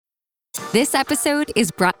This episode is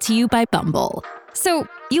brought to you by Bumble. So,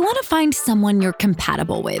 you want to find someone you're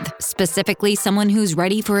compatible with, specifically someone who's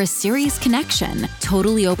ready for a serious connection,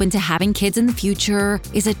 totally open to having kids in the future,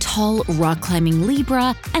 is a tall, rock-climbing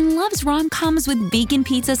Libra, and loves rom-coms with vegan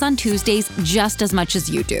pizzas on Tuesdays just as much as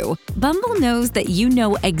you do. Bumble knows that you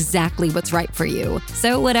know exactly what's right for you.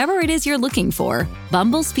 So whatever it is you're looking for,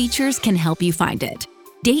 Bumble's features can help you find it.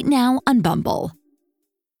 Date now on Bumble.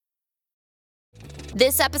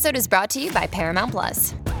 This episode is brought to you by Paramount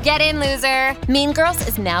Plus. Get in, loser! Mean Girls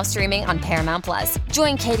is now streaming on Paramount Plus.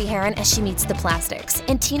 Join Katie Heron as she meets the plastics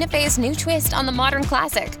in Tina Fey's new twist on the modern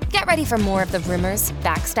classic. Get ready for more of the rumors,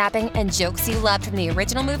 backstabbing, and jokes you loved from the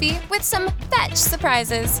original movie with some fetch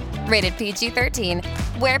surprises. Rated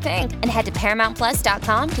PG-13. Wear pink and head to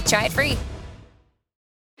ParamountPlus.com to try it free.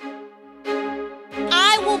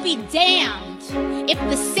 I will be damned if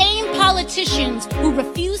the same politicians who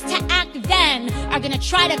refused to act then are going to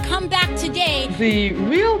try to come back today. The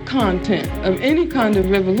real content of any kind of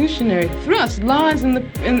revolutionary thrust lies in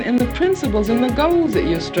the principles and the goals that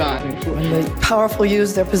you're striving for. When the powerful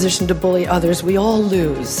use their position to bully others, we all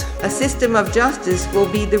lose. A system of justice will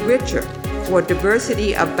be the richer for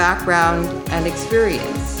diversity of background and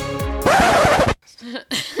experience.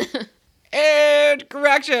 And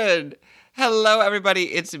correction! Hello,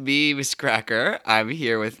 everybody. It's me, Miss Cracker. I'm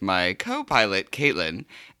here with my co-pilot, Caitlin,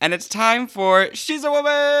 and it's time for She's a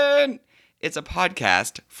Woman! It's a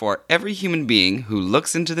podcast for every human being who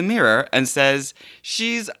looks into the mirror and says,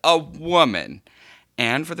 she's a woman,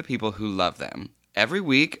 and for the people who love them. Every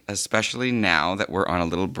week, especially now that we're on a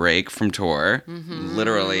little break from tour,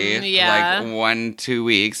 literally like 1-2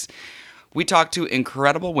 weeks, we talk to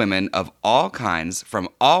incredible women of all kinds from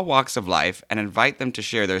all walks of life and invite them to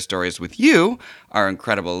share their stories with you, our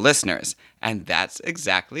incredible listeners. And that's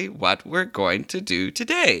exactly what we're going to do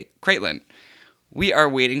today. Caitlin, we are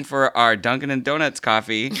waiting for our Dunkin' & Donuts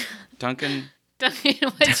coffee. Dunkin',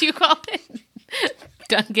 what do you call it?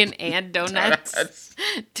 Dunkin' and Donuts.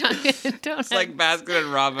 Dunkin' and Donuts. It's like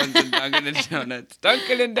Baskin & Robbins and Dunkin' & Donuts.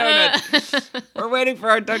 Dunkin' & Donuts. We're waiting for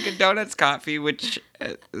our Dunkin' Donuts coffee, which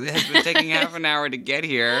has been taking half an hour to get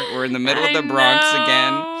here. We're in the middle of the Bronx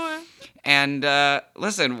again. And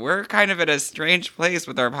listen, we're kind of at a strange place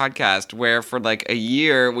with our podcast where for like a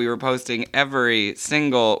year we were posting every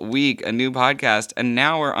single week a new podcast, and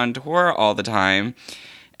now we're on tour all the time.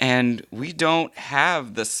 And we don't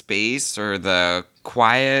have the space or the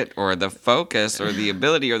quiet or the focus or the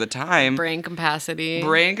ability or the time. Brain capacity. To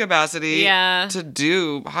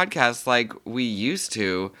do podcasts like we used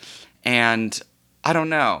to. And I don't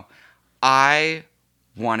know. I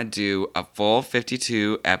want to do a full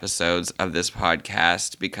 52 episodes of this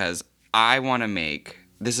podcast because I want to make,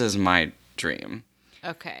 this is my dream.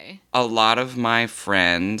 Okay. A lot of my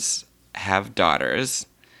friends have daughters.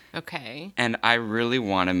 Okay. And I really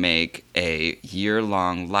want to make a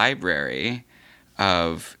year-long library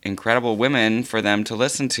of incredible women for them to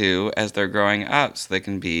listen to as they're growing up so they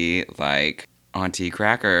can be like, Auntie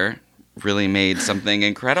Cracker really made something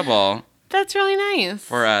incredible. That's really nice.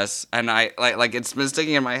 For us. And I like it's been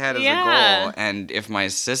sticking in my head as a goal. And if my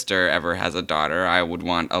sister ever has a daughter, I would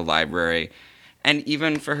want a library. And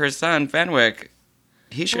even for her son, Fenwick,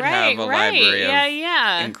 he should have a library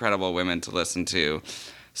of incredible women to listen to.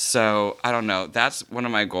 So, I don't know. That's one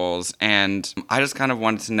of my goals. And I just kind of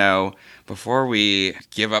wanted to know, before we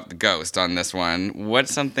give up the ghost on this one,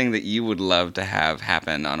 what's something that you would love to have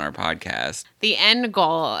happen on our podcast? The end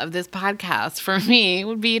goal of this podcast for me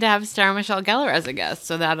would be to have Sarah Michelle Gellar as a guest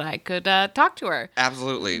so that I could talk to her.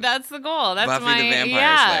 Absolutely. That's the goal. That's Buffy the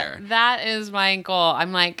Vampire Slayer. That is my goal.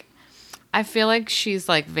 I'm like, I feel like she's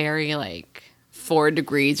like very like 4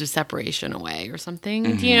 degrees of separation away or something.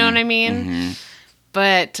 Mm-hmm. Do you know what I mean? Mm-hmm.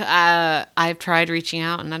 But I've tried reaching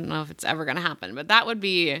out, and I don't know if it's ever going to happen. But that would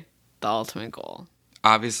be the ultimate goal.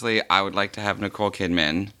 Obviously, I would like to have Nicole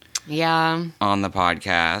Kidman on the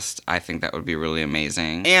podcast. I think that would be really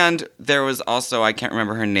amazing. And there was also, I can't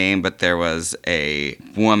remember her name, but there was a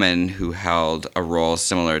woman who held a role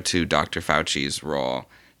similar to Dr. Fauci's role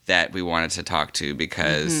that we wanted to talk to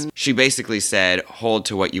because she basically said, hold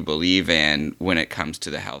to what you believe in when it comes to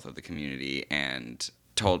the health of the community, and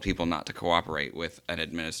told people not to cooperate with an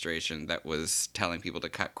administration that was telling people to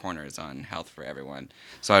cut corners on health for everyone.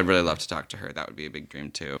 So I'd really love to talk to her. That would be a big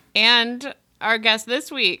dream, too. And our guest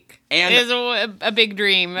this week is a big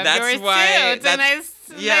dream of yours, too. It's a nice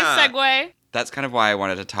segue. That's kind of why I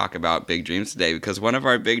wanted to talk about big dreams today, because one of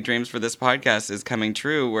our big dreams for this podcast is coming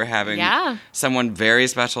true. We're having someone very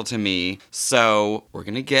special to me. So we're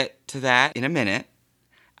going to get to that in a minute.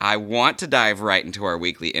 I want to dive right into our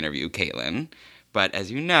weekly interview, Caitlin. But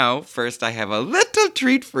as you know, first I have a little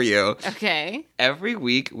treat for you. Okay. Every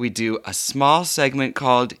week we do a small segment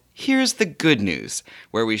called Here's the Good News,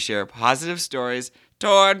 where we share positive stories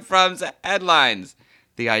torn from the headlines.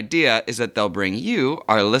 The idea is that they'll bring you,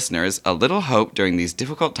 our listeners, a little hope during these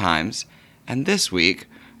difficult times. And this week,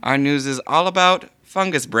 our news is all about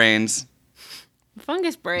fungus brains.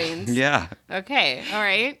 Fungus brains? Yeah. Okay, all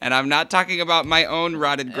right. And I'm not talking about my own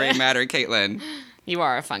rotted gray matter, Caitlin. You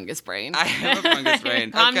are a fungus brain. I am a fungus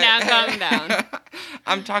brain. Calm down.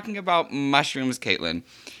 I'm talking about mushrooms, Caitlin.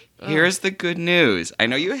 Here's the good news. I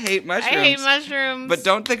know you hate mushrooms. I hate mushrooms. But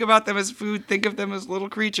don't think about them as food. Think of them as little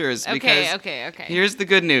creatures. Okay. Here's the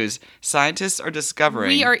good news. Scientists are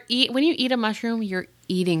discovering... When you eat a mushroom, you're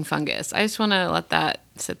eating fungus. I just want to let that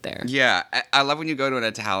sit there. Yeah. I love when you go to an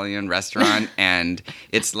Italian restaurant and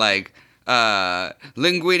it's like...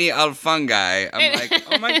 linguine al fungi. I'm like,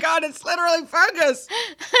 oh my God, it's literally fungus.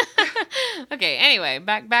 Okay, anyway,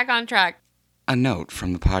 back on track. A note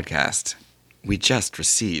from the podcast. We just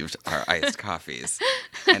received our iced coffees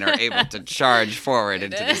and are able to charge forward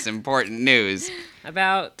into this important news.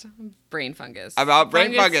 About brain fungus. About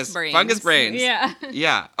brain fungus. Brains. Fungus brains. Yeah.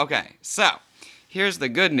 Yeah, okay. So, here's the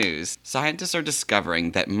good news. Scientists are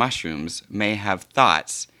discovering that mushrooms may have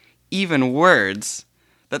thoughts, even words,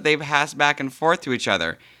 that they pass back and forth to each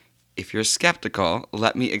other. If you're skeptical,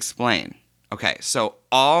 let me explain. Okay, so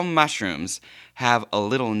all mushrooms have a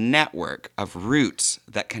little network of roots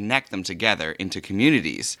that connect them together into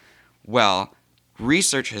communities. Well,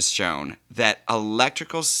 research has shown that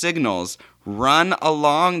electrical signals run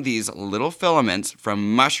along these little filaments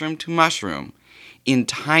from mushroom to mushroom in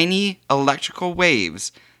tiny electrical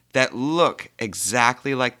waves that look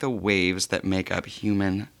exactly like the waves that make up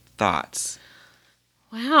human thoughts.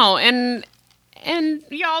 Wow, and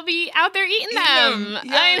y'all be out there eating them.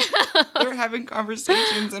 Yeah. I know. They're having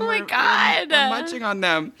conversations and Oh my we're God. munching on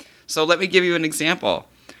them. So let me give you an example.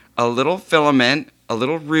 A little filament, a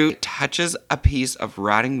little root touches a piece of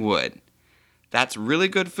rotting wood. That's really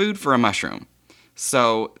good food for a mushroom.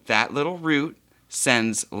 So that little root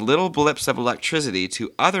sends little blips of electricity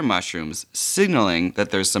to other mushrooms, signaling that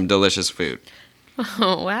there's some delicious food.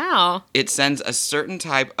 Oh, wow. It sends a certain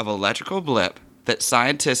type of electrical blip that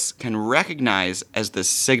scientists can recognize as the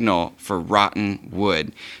signal for rotten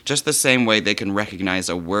wood, just the same way they can recognize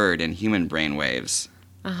a word in human brain waves.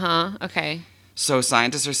 Uh-huh, okay. So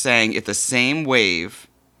scientists are saying if the same wave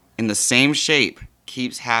in the same shape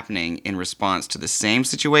keeps happening in response to the same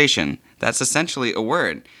situation, that's essentially a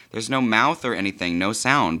word. There's no mouth or anything, no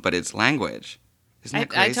sound, but it's language. Isn't it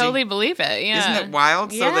crazy? I totally believe it, yeah. Isn't it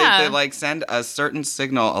wild? So Yeah. they like send a certain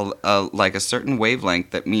signal, like a certain wavelength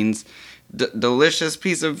that means delicious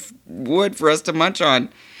piece of wood for us to munch on.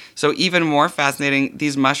 So even more fascinating,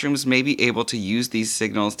 these mushrooms may be able to use these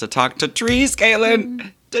signals to talk to trees,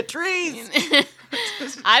 Caitlin. To trees.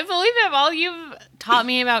 I believe it. All you've taught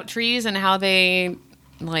me about trees and how they,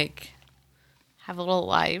 like, have little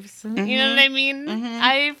lives. Mm-hmm. You know what I mean?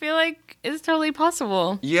 I feel like it's totally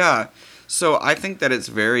possible. Yeah. So I think that it's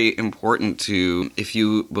very important to, if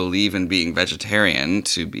you believe in being vegetarian,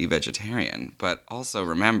 to be vegetarian. But also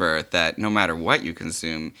remember that no matter what you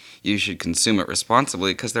consume, you should consume it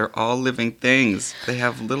responsibly because they're all living things. They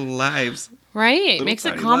have little lives. Right. It Little makes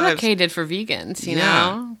it tiny complicated for vegans, you Yeah.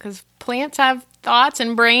 know? Because plants have thoughts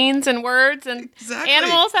and brains and words, and Exactly.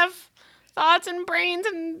 animals have thoughts and brains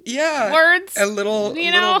and Yeah. words. And little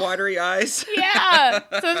watery eyes. Yeah.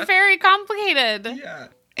 So it's very complicated. Yeah.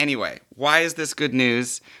 Anyway, why is this good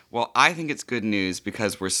news? Well, I think it's good news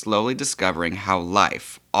because we're slowly discovering how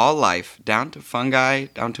life, all life, down to fungi,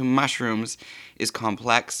 down to mushrooms, is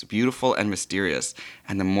complex, beautiful, and mysterious.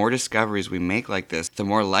 And the more discoveries we make like this, the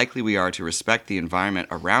more likely we are to respect the environment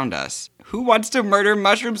around us. Who wants to murder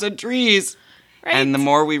mushrooms and trees? Right. And the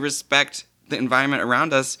more we respect the environment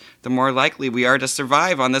around us, the more likely we are to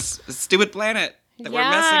survive on this stupid planet that we're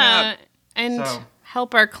messing up. And So-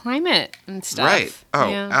 help our climate and stuff. Right. Oh,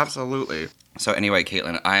 Yeah. absolutely. So anyway,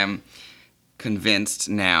 Caitlin, I am convinced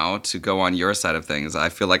now to go on your side of things. I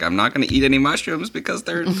feel like I'm not going to eat any mushrooms because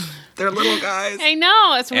they're little guys. I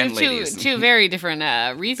know. It's And we have ladies. two very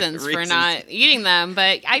different reasons for not eating them,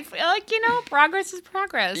 but I feel like, progress is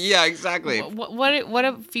progress. Yeah, exactly. What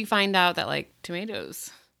if you find out that, like,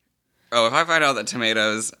 tomatoes? Oh, if I find out that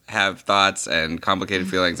tomatoes have thoughts and complicated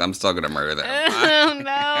feelings, I'm still going to murder them. Oh,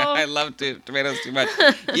 no. I love tomatoes too much.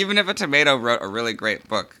 Even if a tomato wrote a really great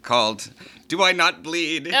book called Do I Not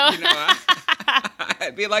Bleed?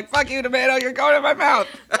 I'd be like, fuck you, tomato, you're going in my mouth.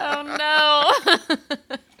 Oh,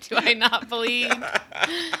 no. Do I not bleed?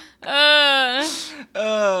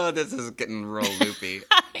 Oh, this is getting real loopy.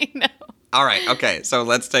 I know. All right. Okay. So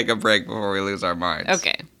let's take a break before we lose our minds.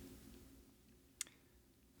 Okay.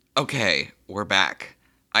 Okay. We're back.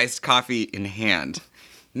 Iced coffee in hand.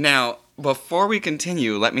 Now, before we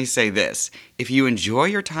continue, let me say this. If you enjoy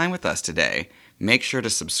your time with us today, make sure to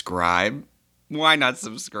subscribe. Why not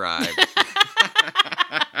subscribe?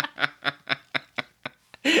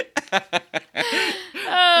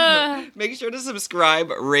 Make sure to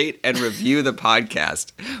subscribe, rate, and review the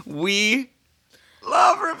podcast. We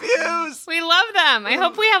love reviews. We love them. I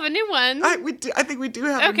hope we have a new one. I think we do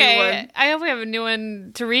have a new one. I hope we have a new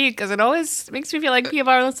one to read because it always makes me feel like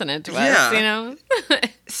people are listening to us, you know?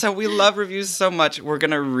 So we love reviews so much. We're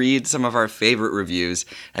going to read some of our favorite reviews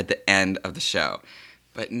at the end of the show.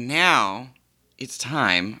 But now it's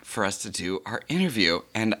time for us to do our interview.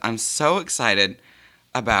 And I'm so excited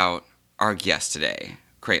about our guest today,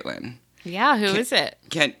 Caitlin. Yeah, who is it?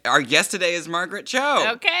 Our guest today is Margaret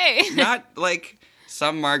Cho. Okay. Not like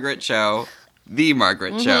some Margaret Cho, the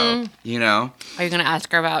Margaret Cho, you know? Are you going to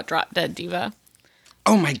ask her about Drop Dead Diva?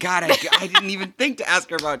 Oh my God, I didn't even think to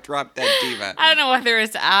ask her about Drop Dead Diva. I don't know what there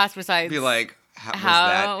is to ask besides... Be like,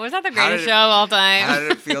 was that the greatest show of all time? How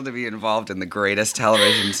did it feel to be involved in the greatest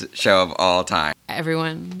television show of all time?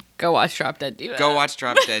 Everyone, go watch Drop Dead Diva. Go watch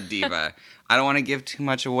Drop Dead Diva. I don't want to give too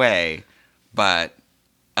much away, but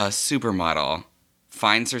a supermodel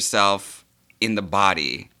finds herself in the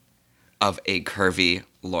body of a curvy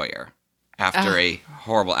lawyer after a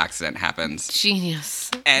horrible accident happens. Genius.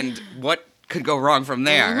 And what could go wrong from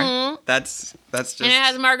there? Mm-hmm. That's just... And it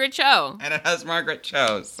has Margaret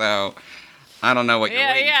Cho. So I don't know what you're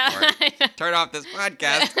waiting for. Turn off this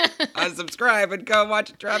podcast, unsubscribe, and go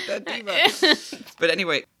watch Drop Dead Diva. But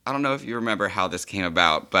anyway, I don't know if you remember how this came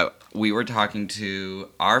about, but we were talking to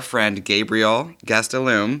our friend Gabriel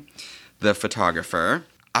Gastelum, the photographer.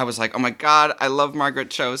 I was like, oh my God, I love Margaret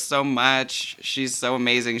Cho so much. She's so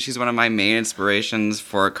amazing. She's one of my main inspirations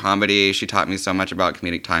for comedy. She taught me so much about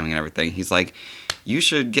comedic timing and everything. He's like, you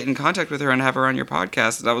should get in contact with her and have her on your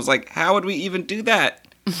podcast. And I was like, how would we even do that?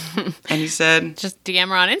 And he said, just DM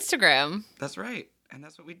her on Instagram. That's right. And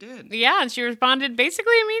that's what we did. Yeah, and she responded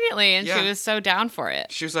basically immediately, and she was so down for it.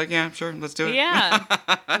 She was like, yeah, sure, let's do it. Yeah,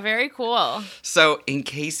 very cool. So in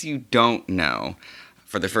case you don't know,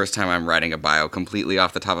 for the first time I'm writing a bio completely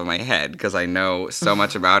off the top of my head because I know so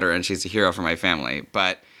much about her and she's a hero for my family.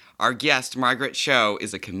 But our guest, Margaret Cho,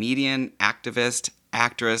 is a comedian, activist,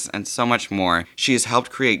 actress, and so much more. She has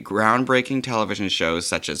helped create groundbreaking television shows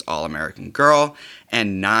such as All American Girl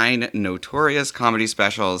and 9 notorious comedy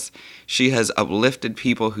specials. She has uplifted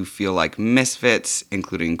people who feel like misfits,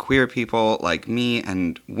 including queer people like me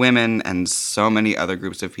and women and so many other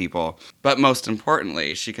groups of people. But most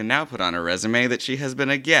importantly, she can now put on a resume that she has been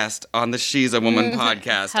a guest on the She's a Woman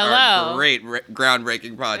podcast, our great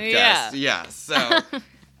groundbreaking podcast. Yeah. So...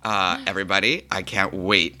 everybody, I can't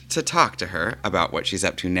wait to talk to her about what she's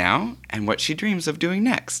up to now and what she dreams of doing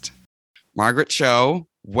next. Margaret Cho,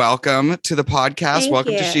 welcome to the podcast.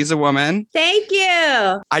 Welcome to She's a Woman. Thank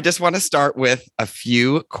you. I just want to start with a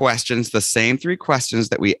few questions, the same 3 questions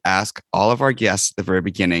that we ask all of our guests at the very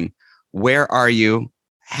beginning. Where are you?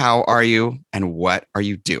 How are you? And what are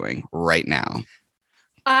you doing right now?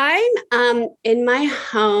 I'm in my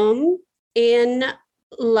home in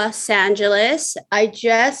Los Angeles. I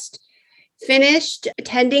just finished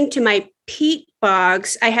tending to my peat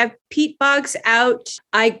bogs. I have peat bogs out.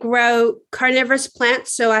 I grow carnivorous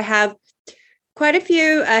plants. So I have quite a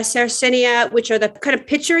few Sarracenia, which are the kind of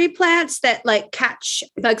pitchery plants that like catch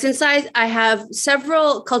bugs inside. I have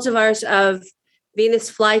several cultivars of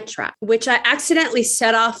Venus flytrap, which I accidentally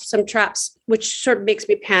set off some traps, which sort of makes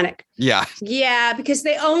me panic. Yeah. Yeah, because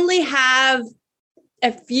they only have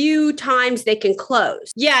a few times they can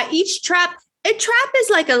close. Yeah, a trap is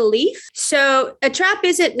like a leaf. So a trap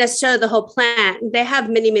isn't necessarily the whole plant. They have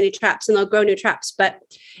many, many traps and they'll grow new traps, but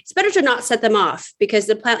it's better to not set them off because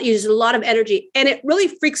the plant uses a lot of energy. And it really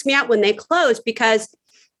freaks me out when they close because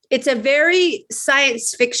it's a very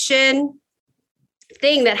science fiction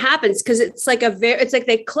thing that happens because it's like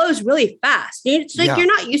they close really fast. It's like you're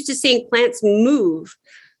not used to seeing plants move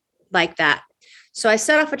like that. So I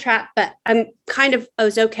set off a trap, but I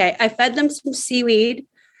was okay. I fed them some seaweed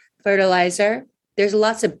fertilizer. There's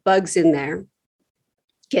lots of bugs in there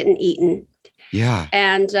getting eaten. Yeah.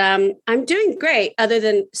 And I'm doing great other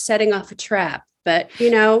than setting off a trap. But,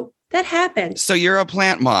 that happens. So you're a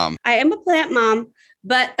plant mom. I am a plant mom,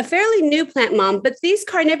 but a fairly new plant mom. But these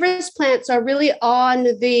carnivorous plants are really on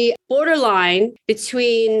the borderline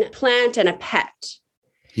between plant and a pet.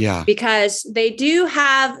 Yeah. Because they do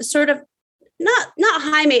have sort of not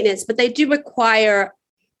high maintenance, but they do require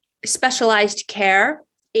specialized care.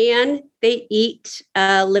 and they eat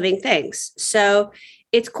living things. So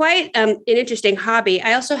it's quite an interesting hobby.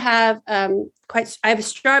 I also have I have a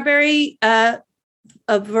strawberry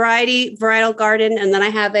varietal garden, and then I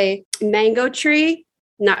have a mango tree.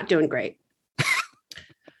 Not doing great.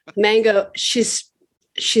 Mango, she's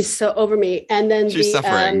so over me. And then she's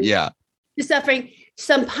suffering. She's suffering.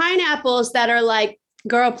 Some pineapples that are like,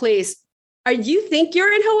 girl, please. You think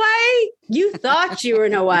you're in Hawaii? You thought you were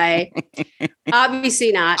in Hawaii.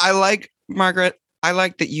 Obviously not. Margaret, I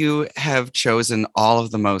like that you have chosen all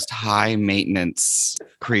of the most high maintenance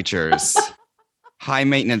creatures, high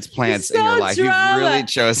maintenance plants in your life. Drama. You've really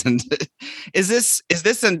chosen is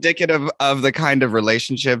this indicative of the kind of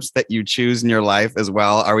relationships that you choose in your life as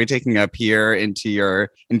well? Are we taking a peer into your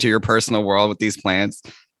personal world with these plants?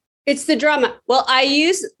 It's the drama. Well,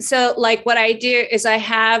 what I do is I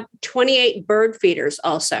have 28 bird feeders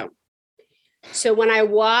also. So when I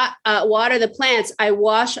water the plants, I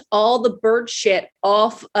wash all the bird shit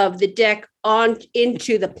off of the deck on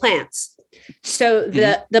into the plants. So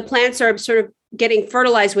the plants are sort of getting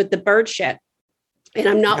fertilized with the bird shit, and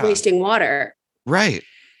I'm not wasting water. Right.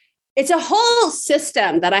 It's a whole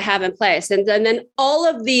system that I have in place. And then all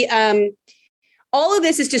of this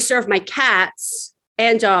is to serve my cats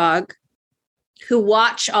and dog, who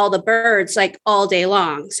watch all the birds like all day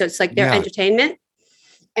long. So it's like their entertainment.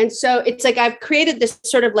 And so it's like I've created this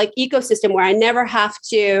sort of like ecosystem where I never have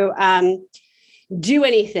to do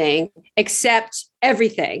anything except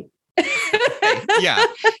everything. Yeah.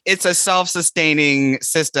 It's a self-sustaining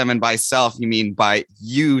system. And by self, you mean by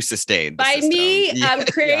you sustain the system. Me, I'm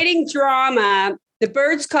creating drama. The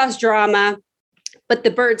birds cause drama, but the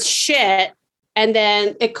birds shit. And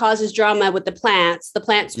then it causes drama with the plants. The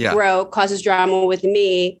plants grow, causes drama with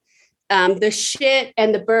me. The shit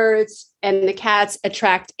and the birds and the cats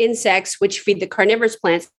attract insects, which feed the carnivorous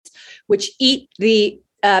plants, which eat the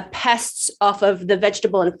pests off of the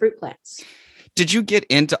vegetable and fruit plants. Did you get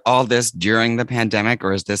into all this during the pandemic,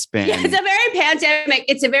 or has this been? Yeah,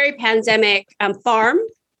 it's a very pandemic farm.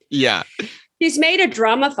 Yeah. She's made a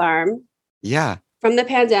drama farm. Yeah. From the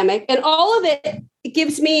pandemic, and all of it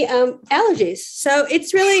gives me allergies. So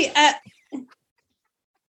it's really,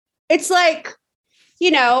 it's like,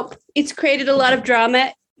 it's created a lot of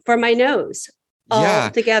drama for my nose all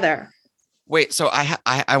together. Wait, so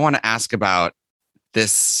I want to ask about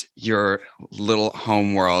this, your little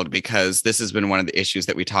home world, because this has been one of the issues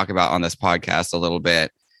that we talk about on this podcast a little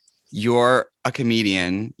bit. You're a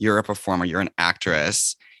comedian, you're a performer, you're an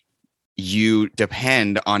actress. You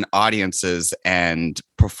depend on audiences and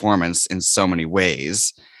performance in so many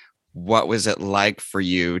ways. What was it like for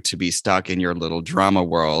you to be stuck in your little drama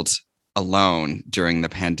world alone during the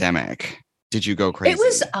pandemic? Did you go crazy? It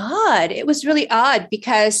was odd. It was really odd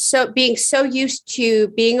because being so used to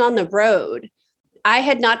being on the road, I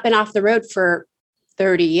had not been off the road for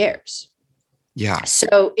 30 years. Yeah.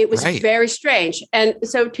 So it was very strange. And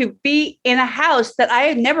so to be in a house that I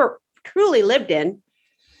had never truly lived in,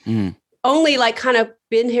 only like kind of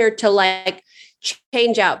been here to like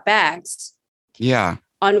change out bags. Yeah.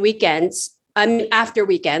 On weekends. After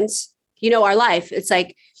weekends, our life, it's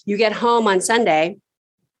like you get home on Sunday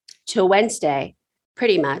to Wednesday,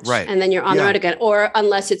 pretty much. Right. And then you're on the road again. Or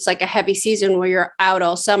unless it's like a heavy season where you're out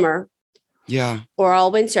all summer. Yeah. Or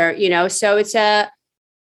all winter, so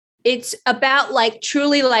it's about like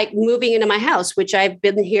truly like moving into my house, which I've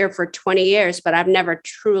been here for 20 years, but I've never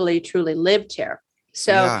truly lived here.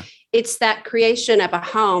 So it's that creation of a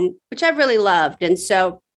home, which I've really loved. And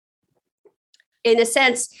so in a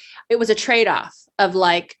sense, it was a trade-off of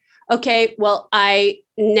like, okay, well, I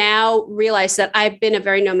now realize that I've been a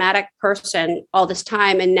very nomadic person all this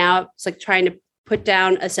time. And now it's like trying to put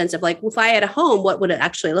down a sense of like, if I had a home, what would it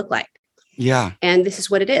actually look like? Yeah. And this is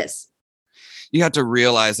what it is. You have to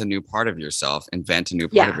realize a new part of yourself, invent a new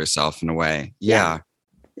part of yourself in a way. Yeah.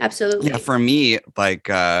 Absolutely. Yeah. For me, like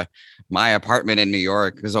my apartment in New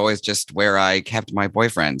York was always just where I kept my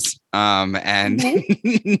boyfriends. And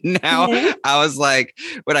now I was like,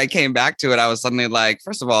 when I came back to it, I was suddenly like,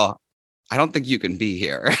 first of all, I don't think you can be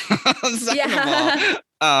here. Second of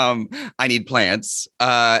all, I need plants.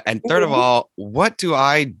 And third of all, what do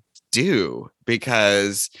I do?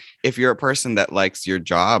 Because if you're a person that likes your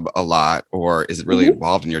job a lot, or is really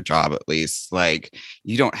involved in your job, at least, like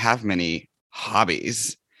you don't have many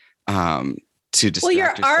hobbies to distract your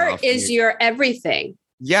yourself. Art is your everything.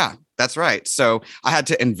 Yeah, that's right. So I had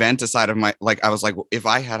to invent a side of my, like, I was like, well, if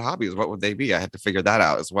I had hobbies, what would they be? I had to figure that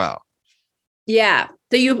out as well. Yeah.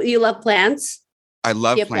 So you love plants? I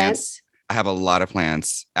love plants. I have a lot of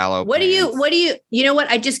plants. Aloe. What do you know what?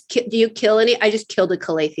 Do you kill any? I just killed a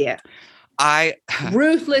calathea. I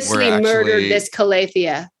ruthlessly We're murdered actually- this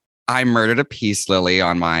calathea. I murdered a peace lily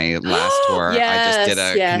on my last tour. I just did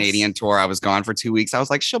a Yes. Canadian tour. I was gone for 2 weeks. I was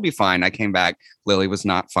like, she'll be fine. I came back. Lily was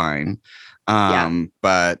not fine.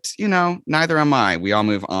 But you know, neither am I. We all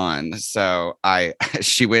move on. So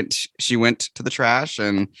she went to the trash,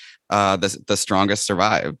 and the strongest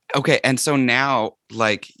survived. Okay. And so now,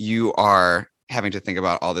 like, you are having to think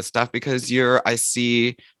about all this stuff because I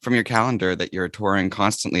see from your calendar that you're touring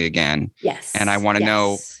constantly again. Yes. And I want to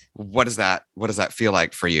know, what does that feel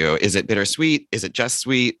like for you? Is it bittersweet? Is it just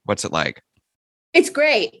sweet? What's it like? It's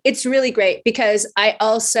great. It's really great because I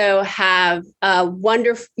also have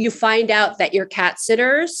you find out that your pet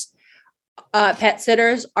sitters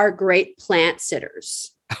are great plant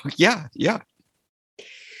sitters. Yeah.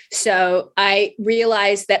 So I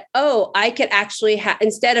realized that, I could actually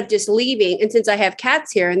instead of just leaving, and since I have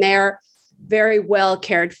cats here and they're very well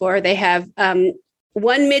cared for, they have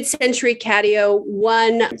one mid-century catio,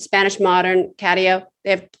 one Spanish modern catio. They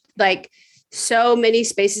have like so many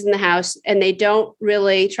spaces in the house and they don't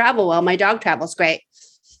really travel well. My dog travels great.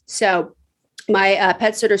 So my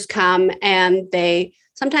pet sitters come and they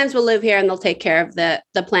sometimes will live here and they'll take care of the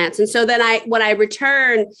plants. And so then when I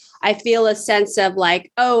return, I feel a sense of like,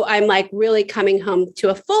 I'm like really coming home to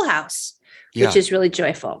a full house, which is really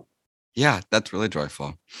joyful. Yeah, that's really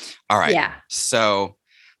joyful. All right. Yeah. So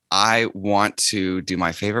I want to do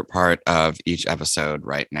my favorite part of each episode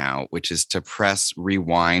right now, which is to press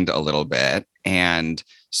rewind a little bit and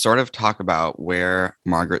sort of talk about where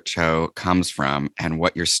Margaret Cho comes from and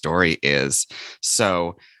what your story is.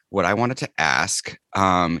 So what I wanted to ask,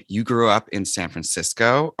 you grew up in San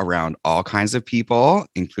Francisco around all kinds of people,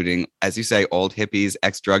 including, as you say, old hippies,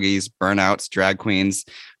 ex-druggies, burnouts, drag queens,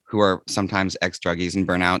 who are sometimes ex-druggies and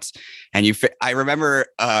burnouts. And I remember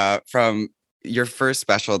from your first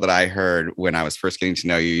special that I heard when I was first getting to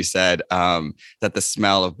know you, you said that the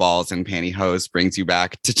smell of balls and pantyhose brings you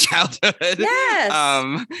back to childhood.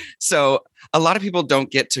 Yes. So a lot of people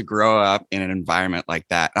don't get to grow up in an environment like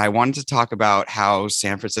that. I wanted to talk about how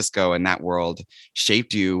San Francisco and that world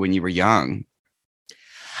shaped you when you were young.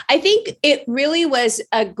 I think it really was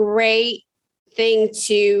a great thing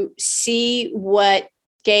to see what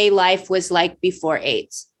gay life was like before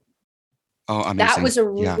AIDS. Oh, amazing. That was a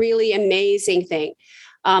really amazing thing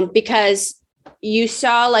because you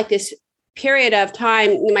saw like this period of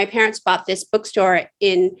time. My parents bought this bookstore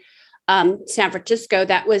in San Francisco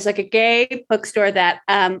that was like a gay bookstore that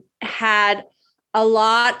had a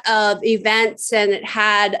lot of events and it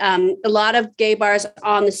had a lot of gay bars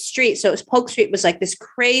on the street. So Polk Street was like this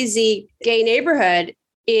crazy gay neighborhood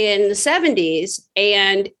in the 70s.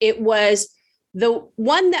 And it was the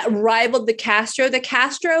one that rivaled the Castro. The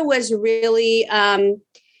Castro was really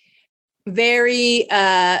very,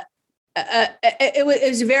 it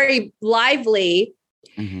was very lively,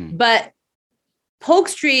 but Polk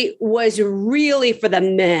Street was really for the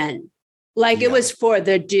men. Like it was for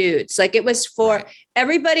the dudes. Like it was for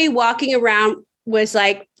everybody walking around was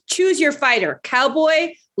like, choose your fighter,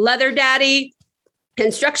 cowboy, leather daddy,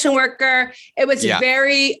 construction worker. It was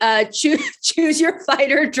very choose your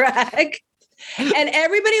fighter drag. And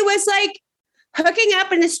everybody was like hooking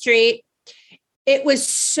up in the street. It was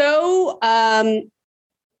so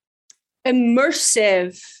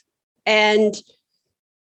immersive and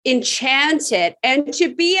enchanted. And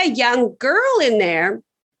to be a young girl in there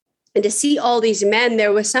and to see all these men,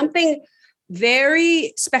 there was something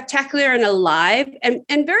very spectacular and alive and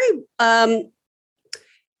very,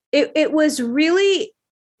 it was really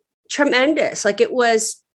tremendous. Like it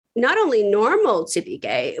was not only normal to be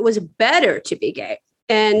gay, it was better to be gay.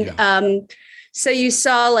 And so you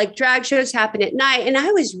saw like drag shows happen at night. And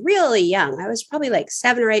I was really young. I was probably like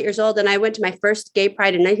 7 or 8 years old. And I went to my first gay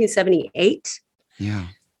pride in 1978. Yeah.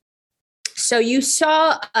 So you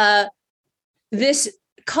saw this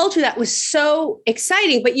culture that was so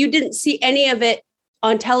exciting, but you didn't see any of it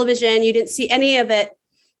on television. You didn't see any of it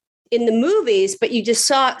in the movies, but you just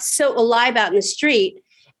saw it so alive out in the street.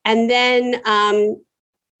 And then,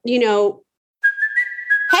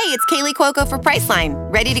 Hey, it's Kaylee Cuoco for Priceline.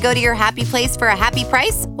 Ready to go to your happy place for a happy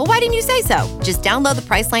price? Well, why didn't you say so? Just download the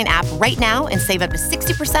Priceline app right now and save up to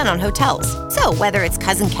 60% on hotels. So whether it's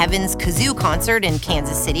Cousin Kevin's Kazoo Concert in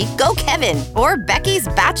Kansas City, go Kevin, or Becky's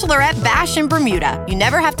Bachelorette Bash in Bermuda, you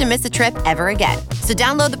never have to miss a trip ever again. So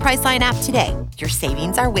download the Priceline app today. Your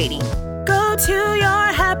savings are waiting. Go to your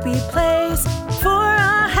happy place for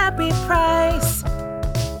a happy price.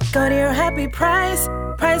 Go to your happy price,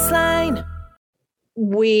 Priceline.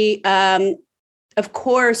 We, of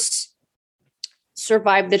course,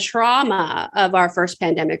 survived the trauma of our first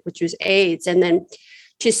pandemic, which was AIDS. And then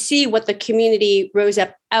to see what the community rose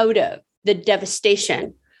up out of the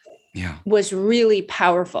devastation was really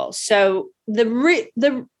powerful. So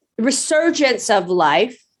the resurgence of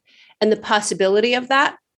life and the possibility of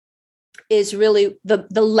that is really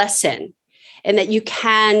the lesson, and that you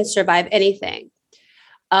can survive anything,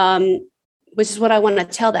 which is what I want to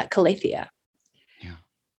tell that Calathea.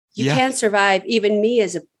 You can survive even me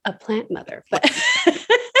as a plant mother. But do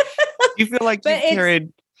you feel like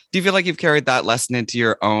you've carried that lesson into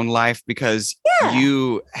your own life? Because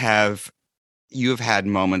you have had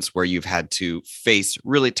moments where you've had to face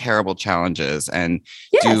really terrible challenges, and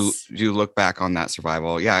do look back on that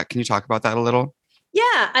survival. Yeah. Can you talk about that a little?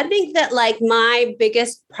 Yeah. I think that like my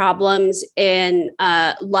biggest problems in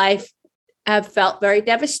life have felt very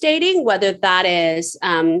devastating, whether that is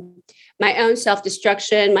my own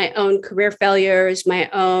self-destruction, my own career failures, my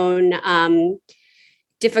own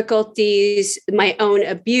difficulties, my own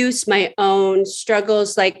abuse, my own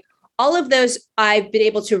struggles, like all of those I've been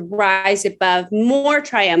able to rise above more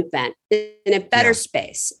triumphant in a better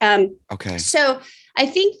space. Okay. So I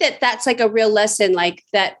think that that's like a real lesson, like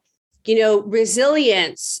that,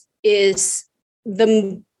 resilience is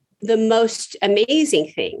the most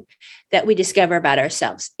amazing thing that we discover about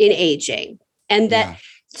ourselves in aging. And that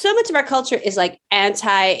so much of our culture is like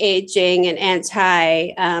anti-aging and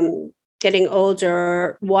anti getting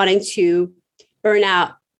older, wanting to burn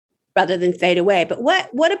out rather than fade away. But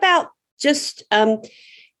what about just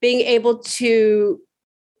being able to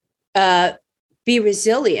be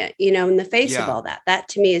resilient, in the face of all that? That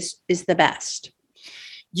to me is the best.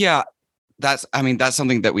 Yeah. That's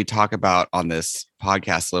something that we talk about on this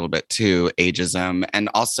podcast a little bit too, ageism. And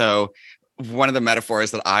also one of the metaphors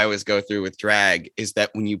that I always go through with drag is that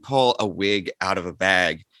when you pull a wig out of a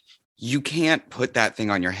bag, you can't put that thing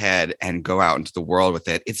on your head and go out into the world with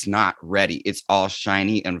it. It's not ready. It's all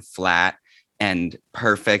shiny and flat and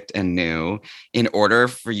perfect and new. In order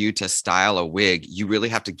for you to style a wig, you really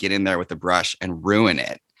have to get in there with a brush and ruin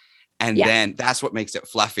it. And then that's what makes it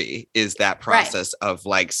fluffy, is that process of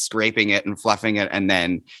like scraping it and fluffing it and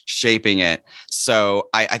then shaping it. So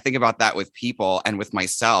I think about that with people and with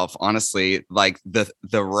myself, honestly, like the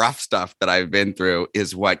rough stuff that I've been through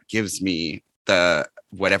is what gives me the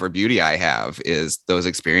whatever beauty I have, is those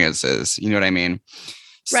experiences. You know what I mean?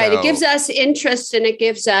 Right. It gives us interest and it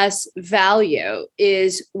gives us value,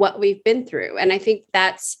 is what we've been through. And I think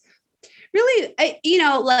that's really,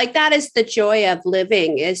 like that is the joy of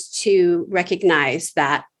living, is to recognize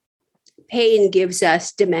that pain gives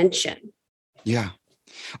us dimension. Yeah.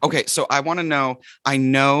 Okay. So I want to know, I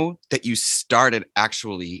know that you started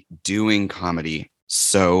actually doing comedy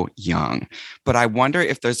so young, but I wonder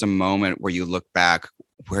if there's a moment where you look back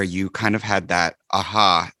where you kind of had that,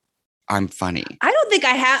 aha, I'm funny. I don't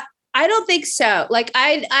think so. Like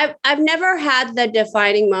I've never had the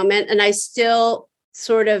defining moment, and I still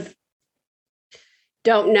sort of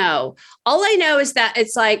don't know. All I know is that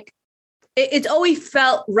it's like, it's always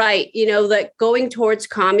felt right, that going towards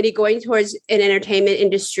comedy, going towards an entertainment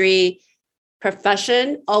industry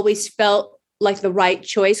profession always felt like the right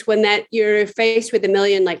choice, when that you're faced with a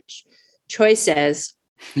million like choices.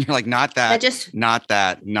 You're like, not that, not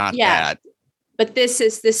that. But this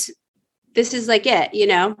is like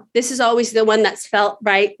it, this is always the one that's felt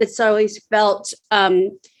right. That's always felt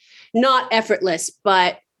not effortless,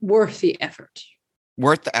 but worth the effort.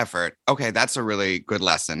 Worth the effort. Okay, that's a really good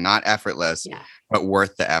lesson. Not effortless, but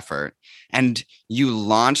worth the effort. And you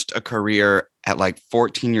launched a career at like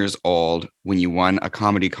 14 years old when you won a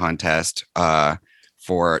comedy contest to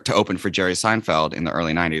open for Jerry Seinfeld in the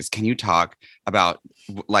early 90s. Can you talk about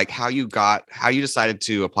like how you decided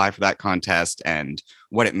to apply for that contest and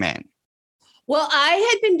what it meant? Well, I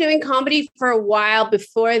had been doing comedy for a while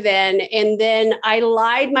before then, and then I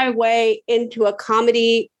lied my way into a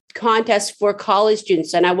comedy contest for college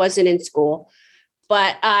students, and I wasn't in school,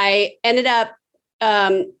 but I ended up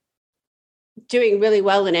doing really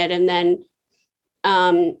well in it. And then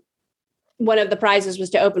one of the prizes was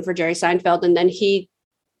to open for Jerry Seinfeld, and then he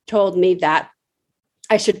told me that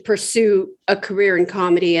I should pursue a career in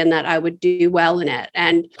comedy and that I would do well in it.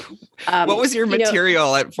 And what was your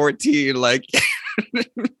material at 14 like?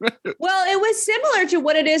 Well, it was similar to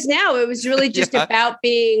what it is now. It was really just about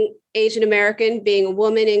being Asian American, being a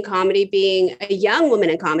woman in comedy, being a young woman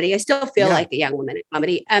in comedy. I still feel like a young woman in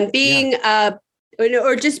comedy, and being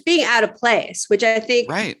or just being out of place, which I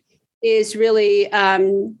think is really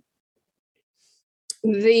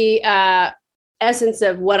the essence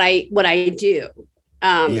of what I do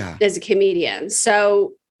as a comedian.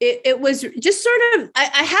 So it was just sort of,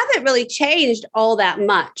 I haven't really changed all that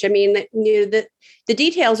much. I mean, the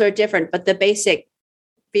details are different, but the basic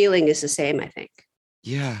feeling is the same, I think.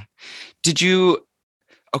 Yeah. Did you,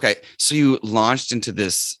 Okay, so you launched into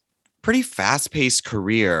this pretty fast-paced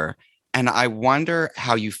career, and I wonder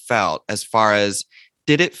how you felt as far as,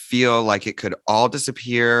 did it feel like it could all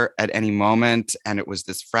disappear at any moment and it was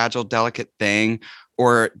this fragile, delicate thing?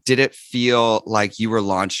 Or did it feel like you were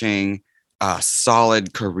launching a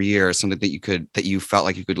solid career, something that you felt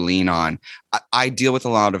like you could lean on? I deal with a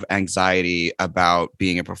lot of anxiety about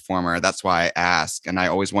being a performer. That's why I ask. And I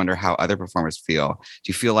always wonder how other performers feel. Do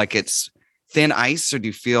you feel like it's thin ice, or do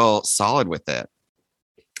you feel solid with it?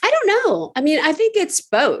 I don't know. I mean, I think it's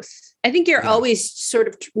both. I think you're always sort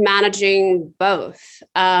of managing both,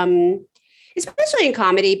 especially in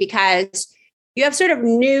comedy, because you have sort of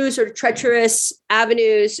new, sort of treacherous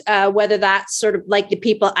avenues, whether that's sort of like the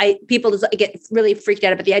people just get really freaked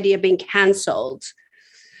out about the idea of being canceled.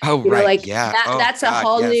 Oh, you right. know, like yeah. That's a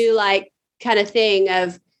whole new, like, kind of thing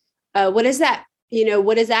of what is that? You know,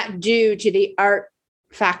 what does that do to the art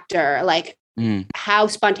factor? Like, how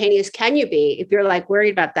spontaneous can you be if you're like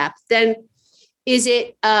worried about that? Then is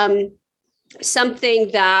it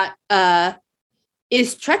something that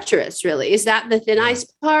is treacherous, really? Is that the thin ice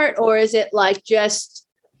part, or is it like just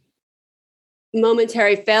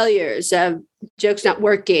momentary failures of jokes not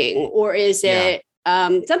working? Or is it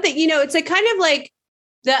something, you know, it's a kind of like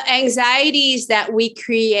the anxieties that we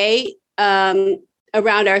create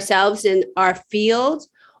around ourselves in our field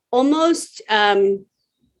almost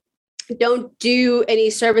don't do any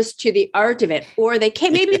service to the art of it, or they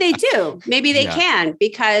can, maybe they do, maybe they can,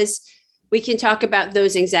 because we can talk about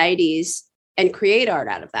those anxieties and create art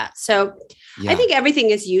out of that. So I think everything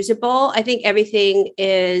is usable. I think everything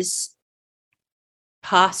is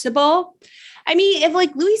possible. I mean, if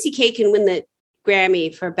like Louis C.K. can win the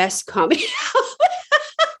Grammy for best comedy,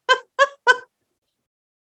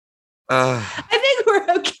 I think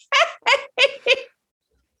we're okay.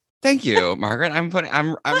 Thank you, Margaret. I'm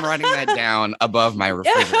writing that down above my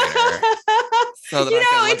refrigerator so that I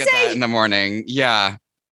can look at that in the morning. Yeah.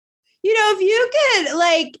 You know, if you could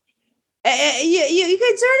like, you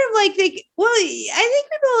could sort of like think, well, I think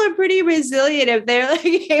people are pretty resilient if they're like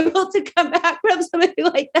able to come back from something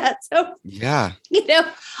like that. So yeah, you know,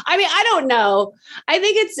 I mean, I don't know. I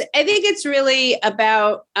think it's really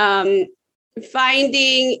about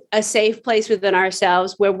finding a safe place within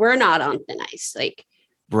ourselves where we're not on thin ice. Like,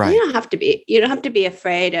 right. You don't have to be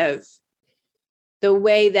afraid of the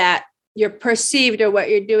way that you're perceived or what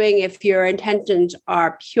you're doing if your intentions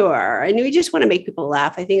are pure. And we just want to make people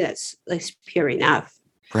laugh. I think that's pure enough.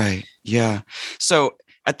 Right. Yeah. So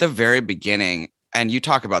at the very beginning, and you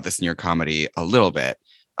talk about this in your comedy a little bit,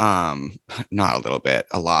 not a little bit,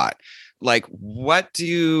 a lot. Like, what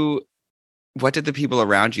did the people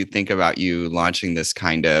around you think about you launching this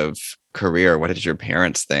kind of career? What did your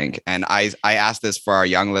parents think? And I ask this for our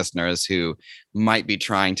young listeners who might be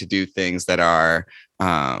trying to do things that are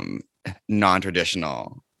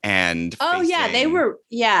non-traditional and they were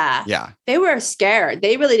scared.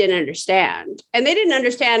 They really didn't understand, and they didn't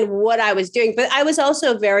understand what I was doing, but I was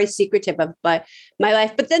also very secretive of my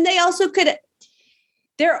life. But then they're also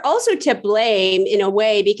to blame in a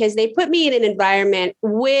way, because they put me in an environment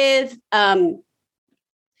with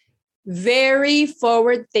very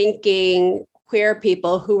forward-thinking queer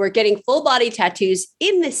people who were getting full body tattoos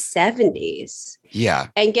in the 70s. Yeah.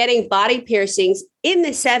 And getting body piercings in the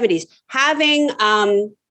 70s, having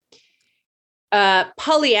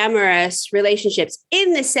polyamorous relationships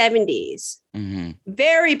in the 70s,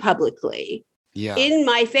 very publicly, in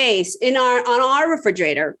my face, on our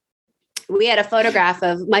refrigerator. We had a photograph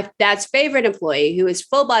of my dad's favorite employee who is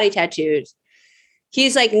full body tattooed.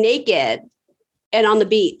 He's like naked and on the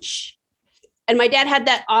beach. And my dad had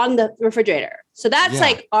that on the refrigerator. So that's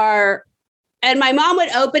and my mom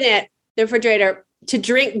would open the refrigerator to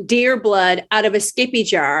drink deer blood out of a Skippy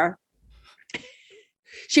jar.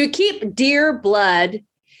 She would keep deer blood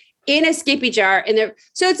in a Skippy jar in there.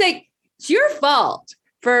 So it's like, it's your fault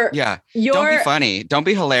for don't be funny. Don't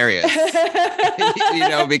be hilarious.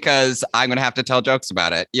 Because I'm going to have to tell jokes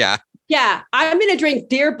about it. Yeah. Yeah. I'm going to drink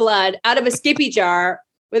deer blood out of a Skippy jar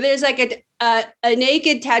where there's like a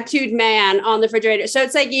naked tattooed man on the refrigerator. So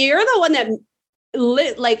it's like, you're the one that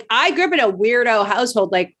I grew up in a weirdo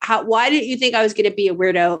household. Like, why didn't you think I was going to be a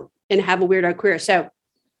weirdo and have a weirdo career? So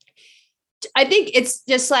I think it's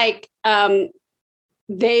just like,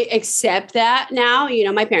 they accept that now. You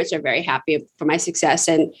know, my parents are very happy for my success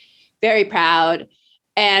and very proud.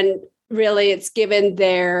 And really, it's given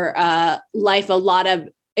their life a lot of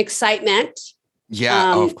excitement.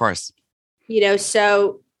 Yeah, of course. You know,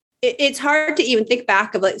 so it's hard to even think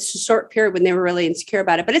back of like a short period when they were really insecure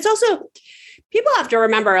about it. But it's also, people have to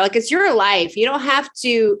remember, like, it's your life. You don't have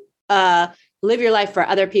to live your life for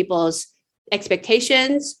other people's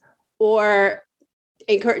expectations or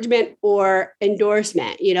encouragement or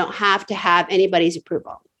endorsement. You don't have to have anybody's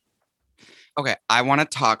approval. Okay, I want to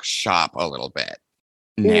talk shop a little bit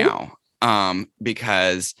now,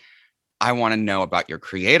 because I want to know about your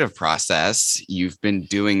creative process. You've been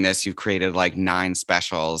doing this. You've created like 9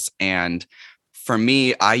 specials. And for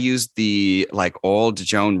me, I use the like old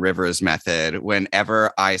Joan Rivers method.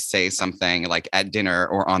 Whenever I say something like at dinner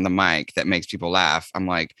or on the mic that makes people laugh, I'm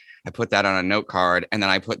like, I put that on a note card and then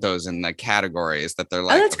I put those in the categories that they're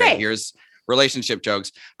like, that's okay, great. Here's relationship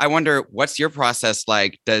jokes. I wonder, what's your process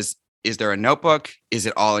like? Is there a notebook? Is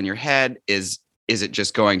it all in your head? Is it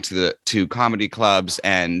just going to comedy clubs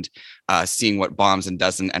and seeing what bombs and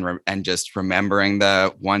doesn't and just remembering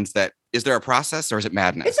the ones that, is there a process or is it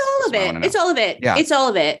madness? It's all of it. It's all of it. Yeah. It's all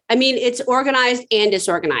of it. I mean, it's organized and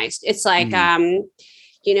disorganized. It's like, I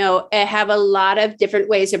have a lot of different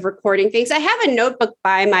ways of recording things. I have a notebook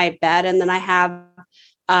by my bed, and then I have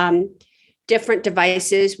different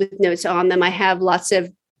devices with notes on them. I have lots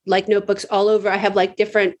of like notebooks all over. I have like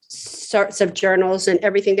different sorts of journals and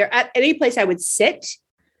everything. They're at any place I would sit.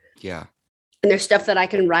 Yeah. And there's stuff that I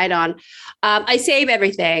can write on. I save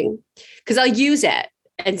everything because I'll use it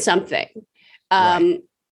in something,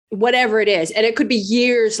 whatever it is. And it could be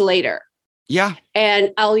years later. Yeah.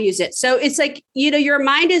 And I'll use it. So it's like, your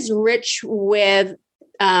mind is rich with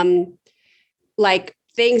like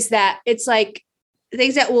things that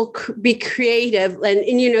will be creative.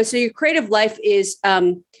 And so your creative life is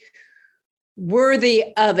worthy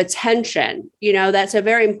of attention. That's a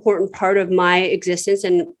very important part of my existence.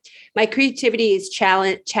 And my creativity is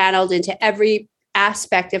channeled into every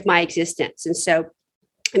aspect of my existence. And so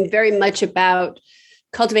I'm very much about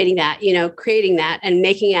cultivating that, creating that and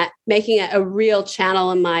making it a real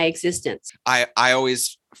channel in my existence. I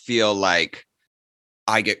always feel like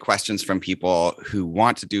I get questions from people who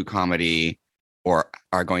want to do comedy or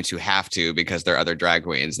are going to have to because they're other drag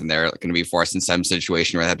queens and they're going to be forced in some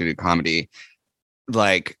situation where they have to do comedy.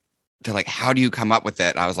 Like, they're like, how do you come up with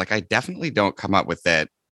it? I was like, I definitely don't come up with it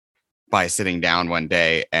by sitting down one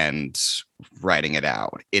day and writing it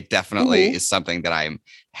out. It definitely is something that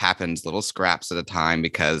happens little scraps at a time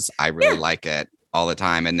because I really like it all the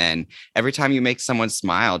time. And then every time you make someone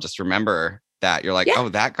smile, just remember that you're like, oh,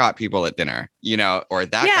 that got people at dinner, or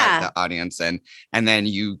that got the audience. And then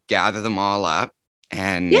you gather them all up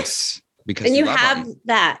because you have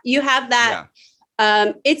that.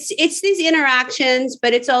 It's these interactions,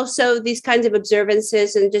 but it's also these kinds of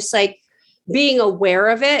observances and just like being aware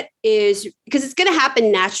of it is because it's going to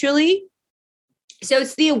happen naturally. So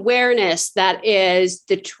it's the awareness that is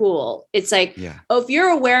the tool. It's like, if your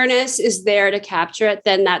awareness is there to capture it,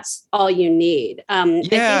 then that's all you need.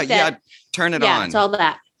 Turn it on. It's all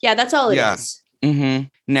that. Yeah, that's all it is. Mm-hmm.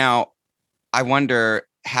 Now, I wonder,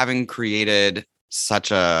 having created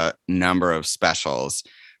such a number of specials,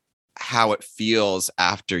 how it feels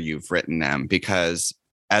after you've written them, because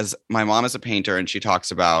as my mom is a painter and she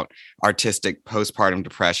talks about artistic postpartum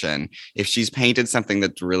depression, if she's painted something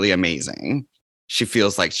that's really amazing, she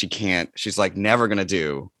feels like she's like never going to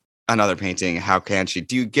do another painting. How can she?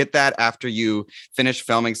 Do you get that after you finish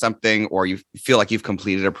filming something or you feel like you've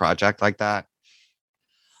completed a project like that?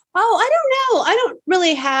 Oh, I don't know. I don't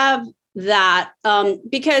really have that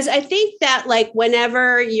because I think that like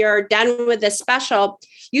whenever you're done with a special,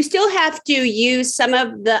 you still have to use some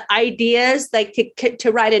of the ideas like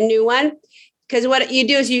to write a new one. Because what you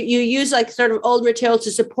do is you use like sort of old material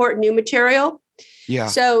to support new material. Yeah.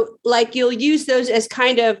 So like you'll use those as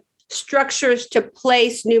kind of structures to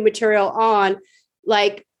place new material on,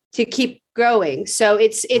 like to keep going. So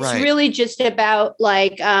it's really just about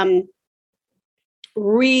like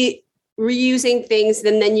reusing things,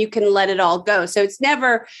 and then you can let it all go. So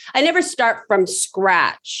I never start from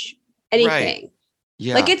scratch anything. Right.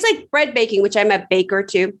 Yeah. Like it's like bread baking, which I'm a baker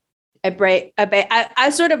too. I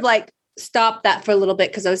sort of like stopped that for a little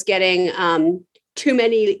bit because I was getting too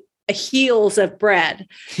many heels of bread.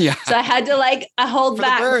 Yeah. So I had to like hold for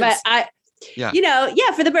back. But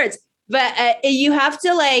for the birds. But you have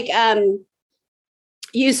to like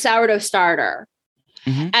use sourdough starter.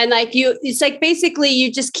 Mm-hmm. And like it's like basically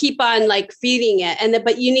you just keep on like feeding it,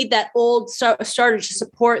 but you need that old starter to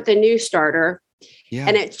support the new starter. Yeah.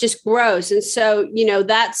 And it just grows. And so,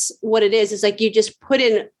 that's what it is. It's like you just put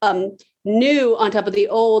in new on top of the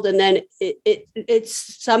old, and then it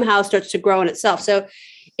somehow starts to grow in itself. So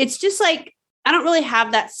it's just like, I don't really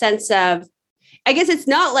have that sense of, I guess it's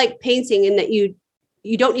not like painting in that you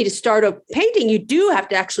don't need to start a painting. You do have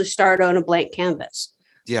to actually start on a blank canvas.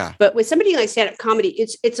 Yeah. But with somebody like stand-up comedy,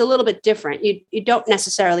 it's a little bit different. You don't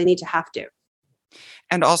necessarily need to have to.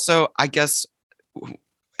 And also, I guess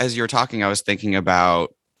as you're talking, I was thinking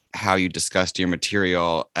about how you discussed your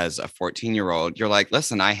material as a 14-year-old. You're like,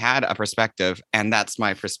 listen, I had a perspective and that's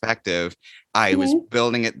my perspective. I was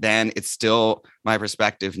building it then. It's still my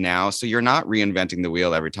perspective now. So you're not reinventing the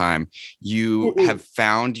wheel every time. You have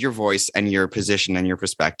found your voice and your position and your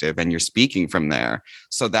perspective, and you're speaking from there.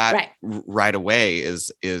 So that right away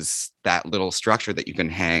is that little structure that you can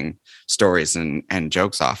hang stories and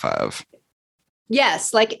jokes off of.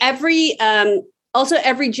 Yes. Like every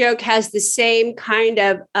joke has the same kind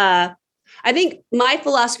of, I think my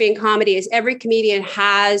philosophy in comedy is every comedian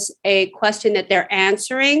has a question that they're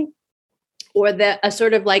answering, or a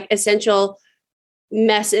sort of like essential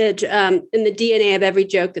message in the DNA of every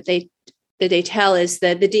joke that they tell is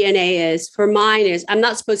that the DNA is, for mine is, I'm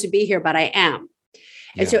not supposed to be here, but I am.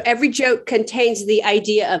 And so every joke contains the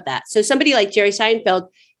idea of that. So somebody like Jerry Seinfeld,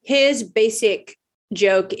 his basic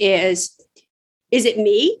joke is it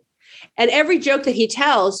me? And every joke that he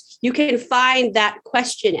tells, you can find that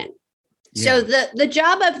question in. Yeah. So the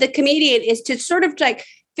job of the comedian is to sort of like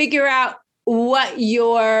figure out what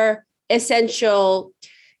your essential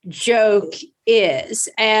joke is.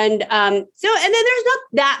 And then there's not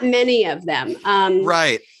that many of them.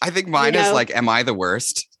 Right. I think mine is like, am I the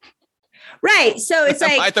worst? Right. So it's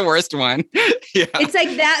like, am I the worst one? Yeah. It's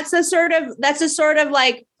like, that's a sort of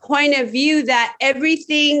like point of view that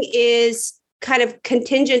everything is kind of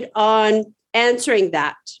contingent on answering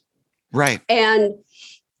that. Right. And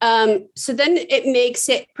so then it makes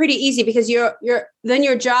it pretty easy, because your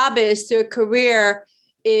job is through a career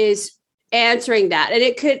is answering that.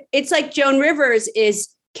 And it's like Joan Rivers is,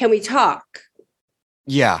 can we talk?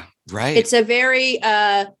 Yeah. Right. It's a very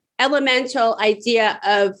elemental idea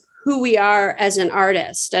of who we are as an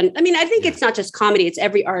artist. And I mean, I think it's not just comedy, it's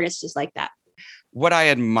every artist is like that. What I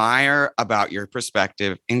admire about your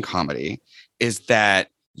perspective in comedy is that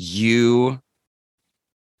you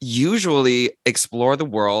usually explore the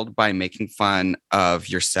world by making fun of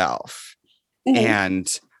yourself.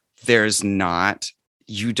 And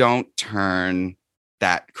you don't turn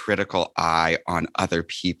that critical eye on other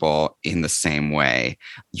people in the same way.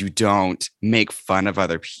 You don't make fun of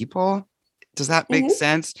other people. Does that make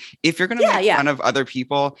sense? If you're going to make fun of other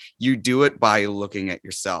people, you do it by looking at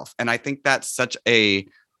yourself. And I think that's such a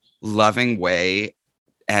loving way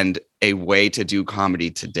and a way to do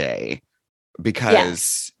comedy today,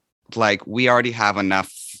 because like we already have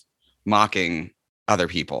enough mocking other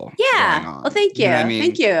people. Yeah. Well, thank you. You know what I mean?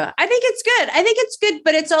 Thank you. I think it's good,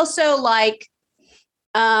 but it's also like,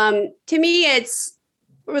 to me, it's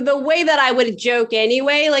the way that I would joke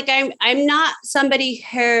anyway. Like I'm not somebody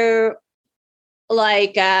who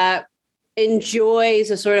like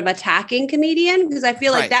enjoys a sort of attacking comedian, because I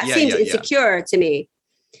feel like that seems insecure to me.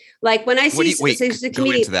 Like when I see a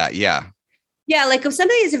comedian to that, yeah, like if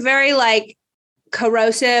somebody is a very like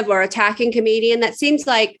corrosive or attacking comedian, that seems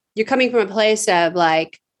like you're coming from a place of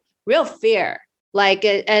like real fear, like,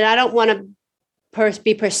 and I don't want to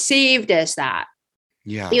be perceived as that.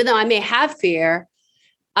 Yeah, even though I may have fear,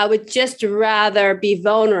 I would just rather be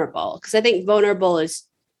vulnerable, because I think vulnerable is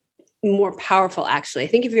more powerful. Actually, I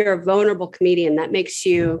think if you're a vulnerable comedian, that makes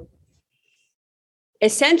you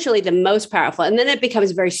essentially the most powerful. And then it becomes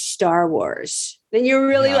very Star Wars. Then you're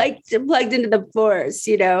really like plugged into the Force,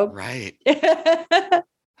 you know? Right.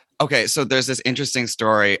 Okay. So there's this interesting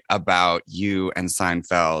story about you and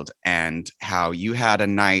Seinfeld, and how you had a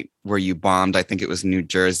night where you bombed, I think it was New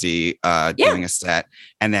Jersey, doing a set.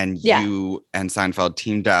 And then you and Seinfeld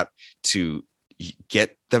teamed up to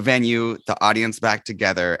get the venue, the audience back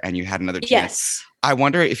together, and you had another chance. Yes. I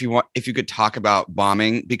wonder if you could talk about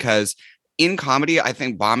bombing, because in comedy, I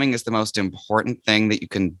think bombing is the most important thing that you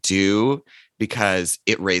can do, because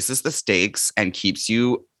it raises the stakes and keeps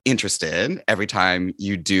you interested every time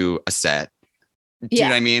you do a set. Do you know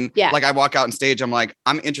what I mean? Yeah. Like I walk out on stage, I'm like,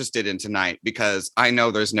 I'm interested in tonight because I know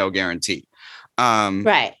there's no guarantee.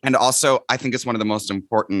 Right. And also, I think it's one of the most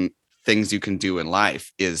important things you can do in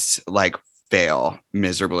life is like fail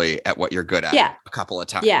miserably at what you're good at a couple of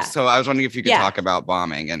times. Yeah. So I was wondering if you could talk about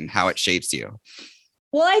bombing and how it shapes you.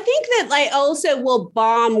 Well, I think that I also will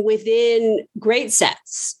bomb within great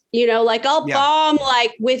sets. You know, like I'll bomb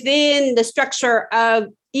like within the structure of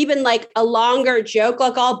even like a longer joke.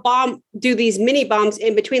 Like I'll do these mini bombs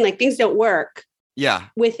in between, like things don't work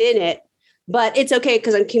within it, but it's okay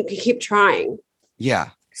because I can keep trying. Yeah.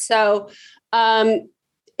 So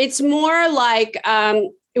it's more like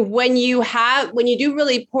when you do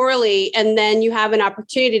really poorly and then you have an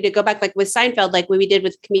opportunity to go back, like with Seinfeld, like what we did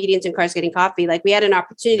with Comedians in Cars Getting Coffee, like we had an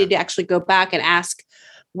opportunity to actually go back and ask,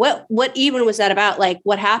 what even was that about? Like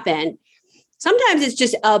what happened? Sometimes it's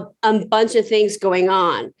just a bunch of things going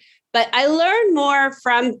on. But I learn more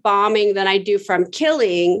from bombing than I do from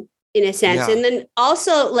killing, in a sense. Yeah. And then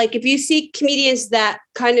also, like, if you see comedians that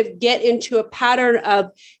kind of get into a pattern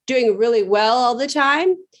of doing really well all the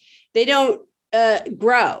time, they don't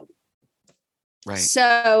grow. Right.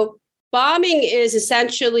 So bombing is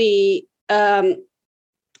essentially a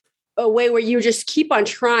way where you just keep on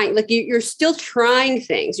trying. Like you're still trying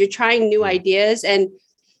things. You're trying new ideas, and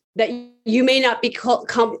that you may not be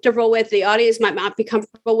comfortable with, the audience might not be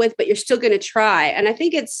comfortable with, but you're still going to try. And I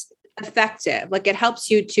think it's effective. Like it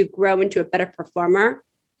helps you to grow into a better performer.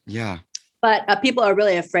 Yeah. But people are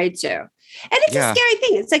really afraid to. And it's a scary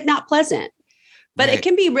thing. It's like not pleasant, but it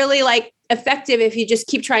can be really like effective if you just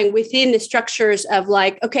keep trying within the structures of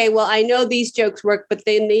like, okay, well, I know these jokes work, but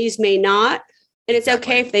then these may not. And it's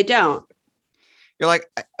okay if they don't. You're like,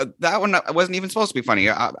 that one wasn't even supposed to be funny.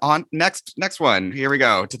 On next one. Here we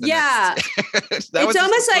go. To the next. It's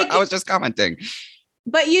almost like I was just commenting.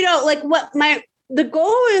 But you know, like the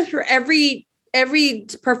goal is for every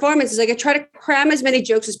performance is like I try to cram as many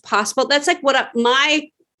jokes as possible. That's like my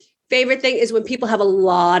favorite thing is when people have a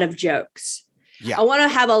lot of jokes. Yeah. I want to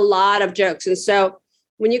have a lot of jokes. And so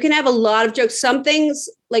when you can have a lot of jokes, some things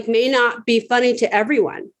like may not be funny to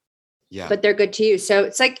everyone. Yeah. But they're good to you. So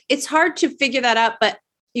it's like, it's hard to figure that out, but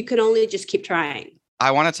you can only just keep trying.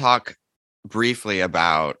 I want to talk briefly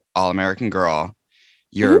about All American Girl,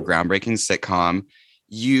 your groundbreaking sitcom.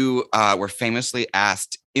 You were famously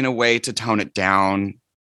asked in a way to tone it down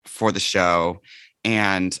for the show.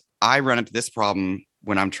 And I run into this problem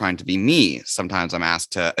when I'm trying to be me. Sometimes I'm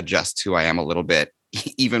asked to adjust who I am a little bit,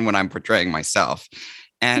 even when I'm portraying myself.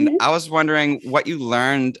 And I was wondering what you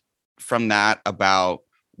learned from that about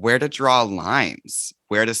where to draw lines,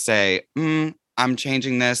 where to say, I'm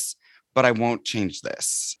changing this, but I won't change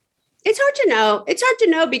this. It's hard to know. It's hard to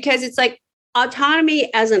know because it's like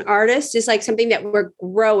autonomy as an artist is like something that we're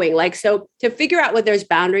growing. Like, so to figure out what those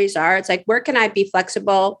boundaries are, it's like, where can I be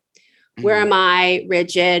flexible? Where am I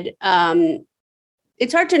rigid?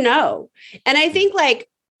 It's hard to know. And I think like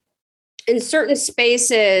in certain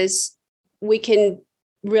spaces, we can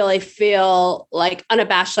really feel like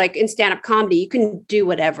unabashed, like in stand-up comedy, you can do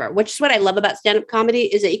whatever, which is what I love about stand-up comedy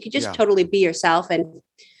is that you can just totally be yourself and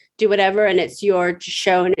do whatever. And it's your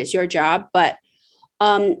show and it's your job. But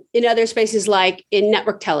in other spaces, like in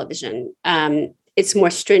network television, it's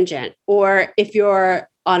more stringent. Or if you're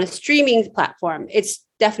on a streaming platform, it's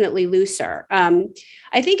definitely looser.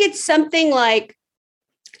 I think it's something like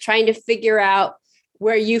trying to figure out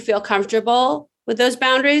where you feel comfortable with those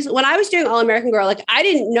boundaries. When I was doing All American Girl, like I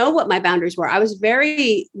didn't know what my boundaries were. I was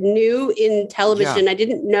very new in television. I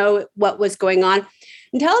didn't know what was going on.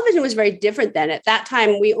 And television was very different then. At that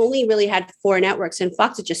time, we only really had 4 networks and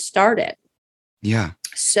Fox had just started. Yeah.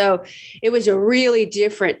 So it was a really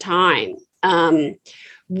different time,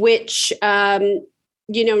 which,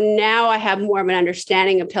 you know, now I have more of an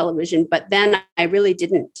understanding of television, but then I really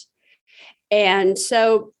didn't. And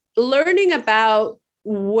so learning about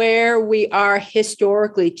where we are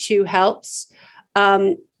historically too helps.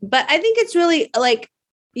 But I think it's really like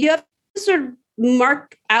you have to sort of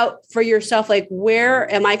mark out for yourself, like,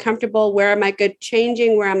 where am I comfortable? Where am I good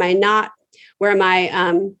changing? Where am I not? Where am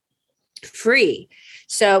I free?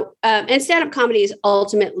 So, and stand-up comedy is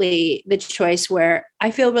ultimately the choice where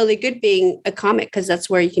I feel really good being a comic because that's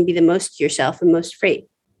where you can be the most yourself and most free.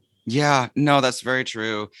 Yeah, no, that's very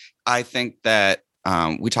true. I think that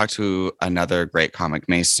we talked to another great comic,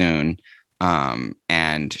 May Soon,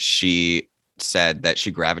 and she said that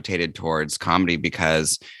she gravitated towards comedy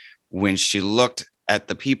because when she looked at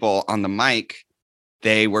the people on the mic,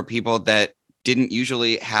 they were people that didn't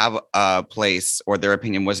usually have a place or their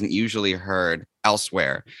opinion wasn't usually heard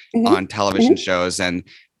elsewhere on television shows. And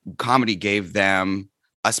comedy gave them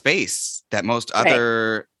a space that most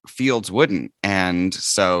other fields wouldn't. And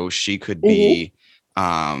so she could be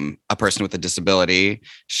a person with a disability.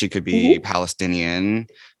 She could be Palestinian.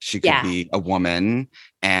 She could be a woman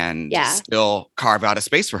and still carve out a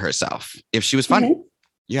space for herself if she was funny.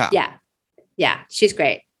 Yeah. She's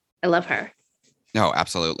great. I love her. No,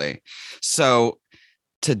 absolutely. So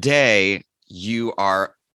today you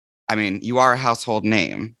are a household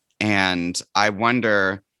name. And I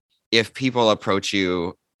wonder if people approach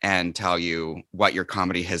you and tell you what your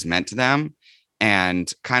comedy has meant to them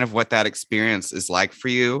and kind of what that experience is like for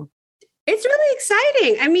you. It's really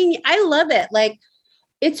exciting. I mean, I love it. Like,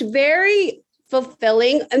 it's very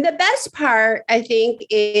fulfilling. And the best part, I think,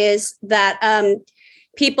 is that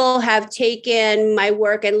people have taken my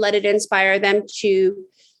work and let it inspire them to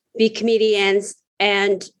be comedians.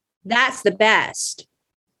 And that's the best.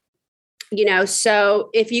 You know, so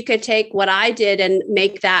if you could take what I did and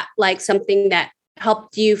make that like something that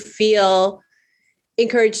helped you feel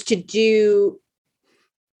encouraged to do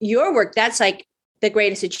your work, that's like the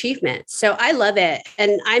greatest achievement. So I love it.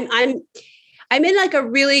 And I'm in like a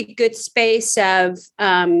really good space of,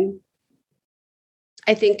 I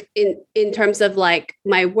think in terms of like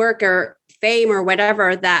my work or fame or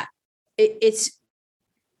whatever, that it's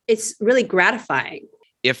really gratifying.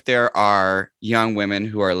 If there are young women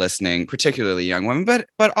who are listening, particularly young women,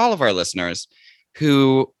 but all of our listeners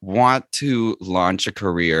who want to launch a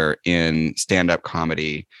career in stand-up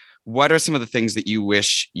comedy, what are some of the things that you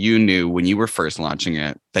wish you knew when you were first launching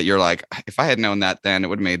it that you're like, if I had known that then, it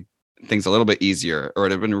would have made things a little bit easier, or it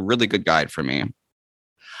would have been a really good guide for me?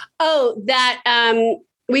 Oh, that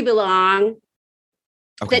we belong,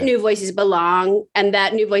 that new voices belong, and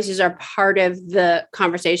that new voices are part of the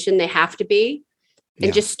conversation. They have to be.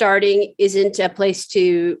 And just starting isn't a place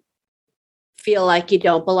to feel like you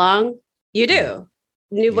don't belong. You do.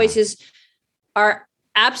 New voices are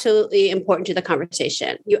absolutely important to the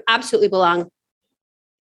conversation. You absolutely belong,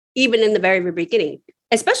 even in the very, very beginning,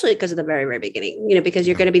 especially because of the very, very beginning, because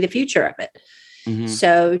you're going to be the future of it. Mm-hmm.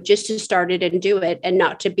 So just to start it and do it and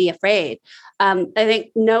not to be afraid. I think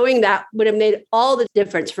knowing that would have made all the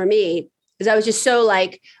difference for me, because I was just so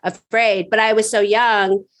like afraid, but I was so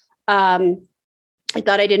young. I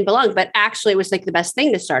thought I didn't belong, but actually it was like the best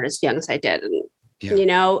thing to start as young as I did. And,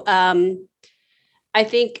 I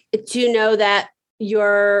think to know that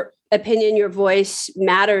your opinion, your voice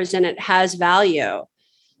matters and it has value.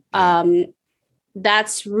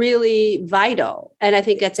 That's really vital. And I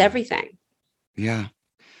think that's everything. Yeah.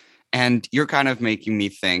 And you're kind of making me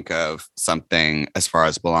think of something as far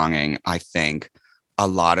as belonging. I think a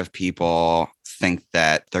lot of people think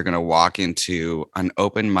that they're going to walk into an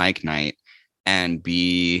open mic night and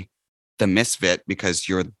be the misfit because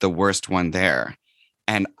you're the worst one there.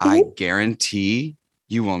 And I guarantee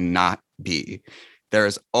you will not be.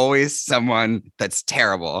 There's always someone that's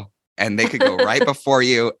terrible and they could go right before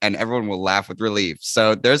you and everyone will laugh with relief.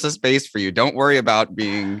 So there's a space for you. Don't worry about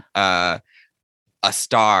being a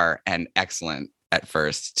star and excellent at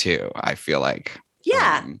first too. I feel like.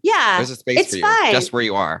 There's a space for you just where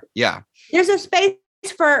you are. Yeah. There's a space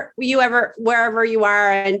for you wherever you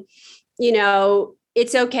are. And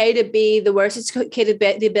it's okay to be the worst. It's okay to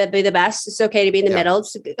be the best. It's okay to be in the middle.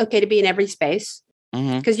 It's okay to be in every space,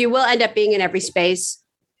 because you will end up being in every space.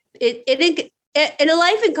 In a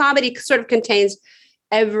life in comedy sort of contains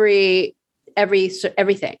everything.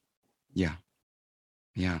 Yeah.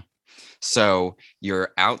 Yeah. So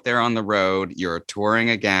you're out there on the road, you're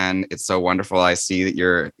touring again. It's so wonderful. I see that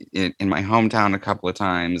you're in my hometown a couple of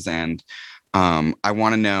times, and I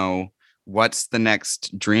want to know, what's the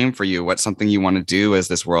next dream for you? What's something you want to do as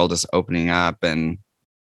this world is opening up? And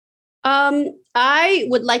I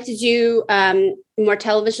would like to do more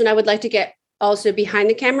television. I would like to get also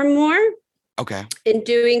behind the camera more. Okay. And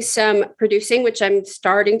doing some producing, which I'm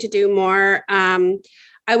starting to do more.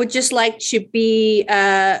 I would just like to be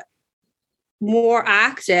more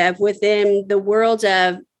active within the world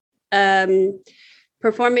of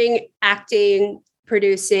performing, acting,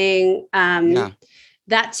 producing.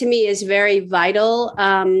 That to me is very vital.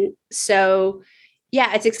 So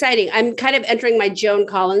yeah, it's exciting. I'm kind of entering my Joan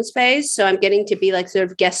Collins phase. So I'm getting to be like sort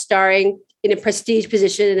of guest starring in a prestige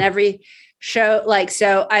position in every show.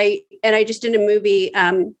 I just did a movie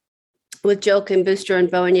with Joel Kim Booster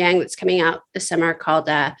and Bowen Yang that's coming out this summer called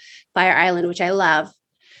Fire Island, which I love.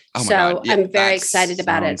 Oh my God. Yeah, I'm very excited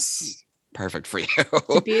about it. Perfect for you.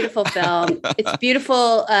 It's a beautiful film. It's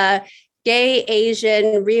beautiful, gay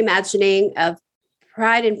Asian reimagining of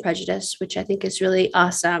Pride and Prejudice, which I think is really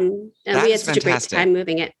awesome. And we had such a great time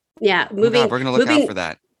moving it. Yeah. We're going to look out for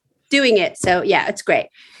that. Doing it. So yeah, it's great.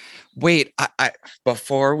 Wait, I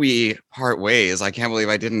before we part ways, I can't believe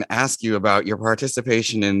I didn't ask you about your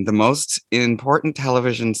participation in the most important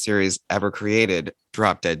television series ever created,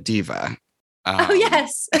 Drop Dead Diva. Oh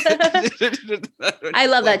yes. I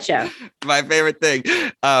love that show. My favorite thing.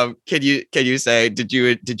 Can you say, did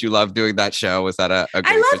you love doing that show? Was that a great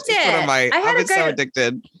I loved it. I've been so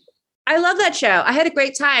addicted. I love that show. I had a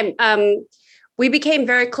great time. We became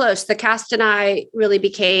very close. The cast and I really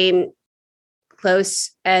became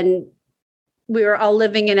close, and we were all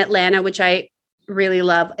living in Atlanta, which I really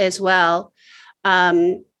love as well.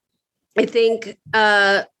 I think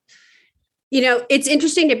it's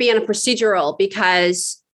interesting to be on a procedural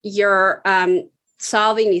because you're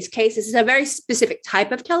solving these cases. It's a very specific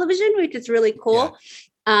type of television, which is really cool.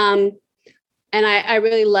 Yeah. And I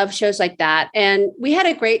really love shows like that. And we had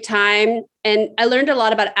a great time. And I learned a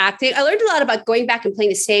lot about acting. I learned a lot about going back and playing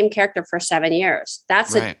the same character for 7 years.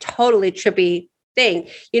 That's a totally trippy thing.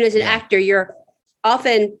 As an actor, you're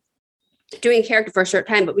often doing a character for a short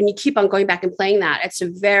time, but when you keep on going back and playing that, it's a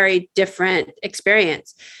very different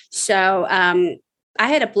experience. So I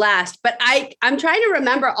had a blast, but I'm trying to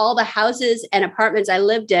remember all the houses and apartments I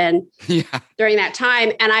lived in during that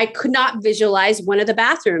time. And I could not visualize one of the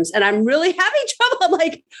bathrooms, and I'm really having trouble. I'm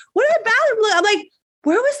like, what are the bathrooms? I'm like,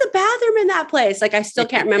 where was the bathroom in that place? Like, I still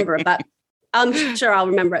can't remember, but I'm sure I'll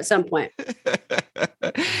remember at some point.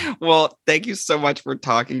 Well, thank you so much for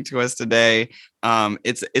talking to us today.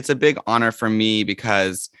 It's a big honor for me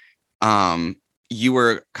because you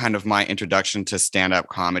were kind of my introduction to stand-up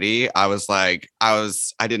comedy. I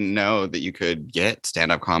didn't know that you could get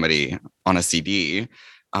stand-up comedy on a CD.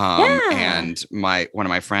 And one of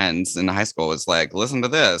my friends in high school was like, listen to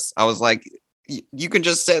this. I was like, you can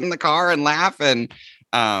just sit in the car and laugh. And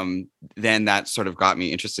then that sort of got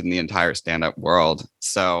me interested in the entire stand-up world.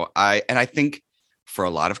 So I think for a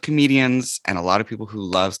lot of comedians and a lot of people who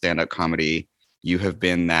love stand-up comedy, you have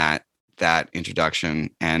been that introduction.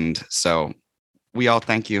 And so we all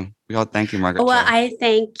thank you. Margaret. Well, I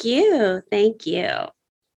thank you. Thank you.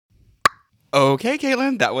 Okay,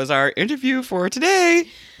 Caitlin, that was our interview for today.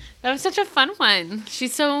 That was such a fun one.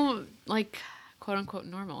 She's so like, quote unquote,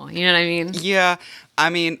 normal. You know what I mean? Yeah. I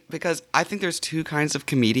mean, because I think there's two kinds of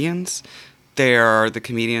comedians. There are the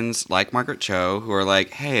comedians like Margaret Cho who are like,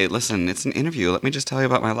 hey, listen, it's an interview. Let me just tell you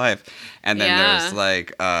about my life. And then there's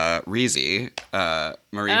like Reezy,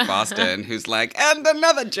 Marie Boston, who's like, and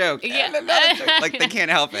another joke. And another joke. Like, they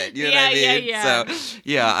can't help it. You know what I mean? Yeah. So,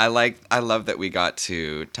 yeah, I love that we got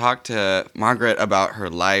to talk to Margaret about her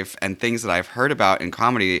life and things that I've heard about in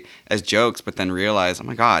comedy as jokes, but then realize, oh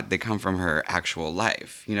my God, they come from her actual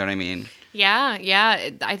life. You know what I mean? Yeah.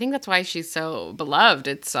 I think that's why she's so beloved.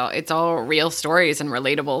 It's all real stories and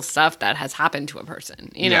relatable stuff that has happened to a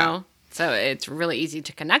person, you know? So it's really easy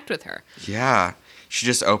to connect with her. Yeah. She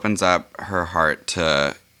just opens up her heart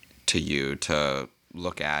to you to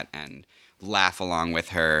look at and laugh along with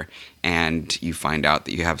her. And you find out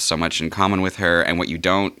that you have so much in common with her, and what you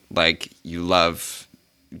don't, like, you love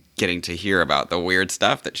getting to hear about the weird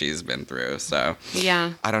stuff that she's been through. So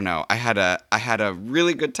yeah, I don't know. I had a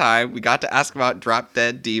really good time. We got to ask about Drop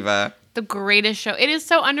Dead Diva. The greatest show. It is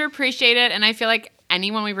so underappreciated, and I feel like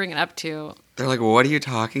anyone we bring it up to, they're like, what are you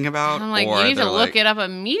talking about? I'm like, you need to look it up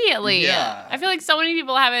immediately. Yeah. I feel like so many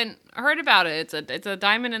people haven't heard about it. It's a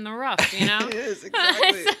diamond in the rough, you know? It is,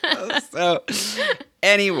 exactly. So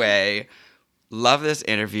anyway, love this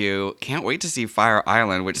interview. Can't wait to see Fire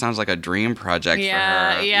Island, which sounds like a dream project for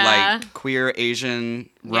her. Yeah. Like queer Asian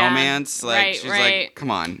romance. Like she's like,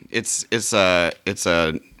 come on. It's a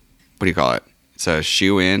what do you call it? It's a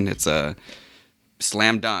shoe-in. It's a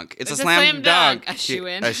slam dunk. It's a slam dunk. A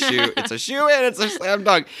shoe-in. It's a shoe-in. It's a slam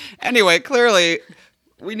dunk. Anyway, clearly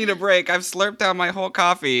we need a break. I've slurped down my whole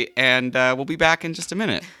coffee, and we'll be back in just a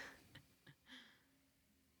minute.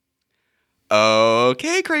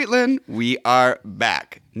 Okay, Caitlin, we are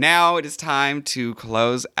back. Now it is time to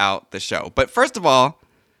close out the show. But first of all,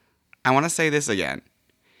 I want to say this again.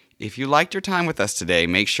 If you liked your time with us today,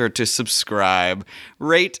 make sure to subscribe,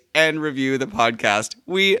 rate, and review the podcast.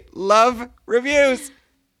 We love reviews.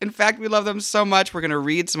 In fact, we love them so much, we're going to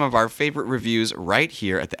read some of our favorite reviews right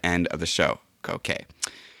here at the end of the show. Okay.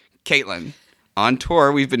 Caitlin, on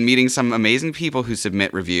tour, we've been meeting some amazing people who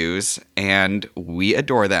submit reviews, and we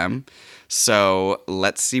adore them. So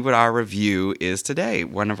let's see what our review is today.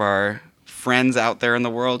 One of our friends out there in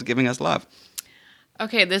the world giving us love.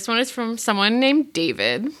 Okay, this one is from someone named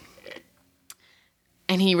David.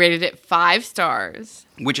 And he rated it 5 stars.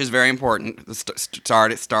 Which is very important. The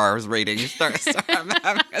stars rating. I'm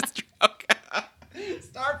having a stroke.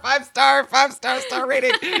 5-star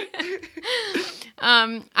rating.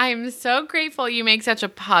 I'm so grateful you make such a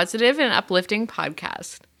positive and uplifting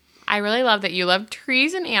podcast. I really love that you love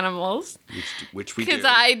trees and animals. Which we do. Because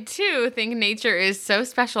I, too, think nature is so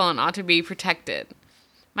special and ought to be protected.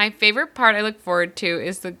 My favorite part I look forward to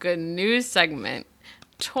is the good news segment.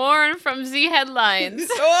 Torn from Z Headlines.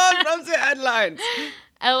 Torn from Z Headlines.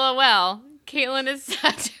 LOL. Caitlin is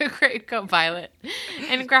such a great co-pilot.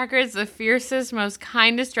 And Cracker is the fiercest, most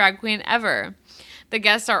kindest drag queen ever. The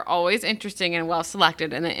guests are always interesting and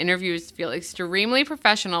well-selected, and the interviews feel extremely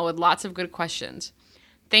professional with lots of good questions.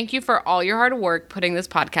 Thank you for all your hard work putting this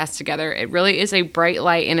podcast together. It really is a bright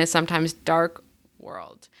light in a sometimes dark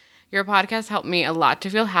world. Your podcast helped me a lot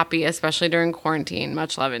to feel happy, especially during quarantine.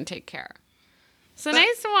 Much love and take care. It's a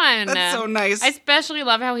nice one. That's so nice. I especially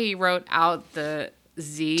love how he wrote out the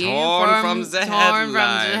Z. Torn from the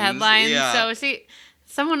headlines. Yeah. So, see,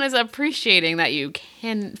 someone is appreciating that you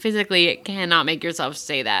cannot make yourself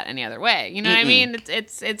say that any other way. You know what I mean?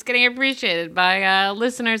 It's getting appreciated by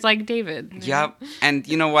listeners like David. Yep. And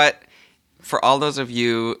you know what? for all those of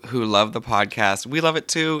you who love the podcast, we love it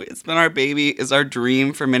too. It's been our baby. It's our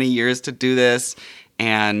dream for many years to do this.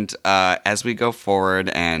 And as we go forward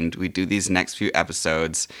and we do these next few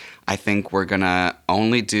episodes, I think we're going to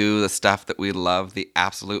only do the stuff that we love the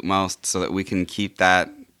absolute most so that we can keep that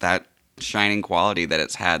shining quality that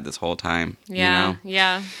it's had this whole time. Yeah,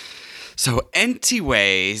 yeah. So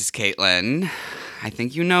anyways, Caitlin, I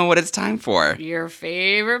think you know what it's time for. Your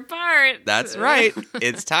favorite part. That's right.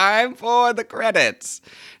 It's time for the credits.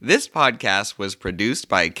 This podcast was produced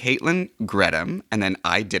by Caitlin Gretham, and then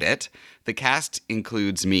I did it. The cast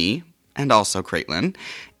includes me and also Caitlin,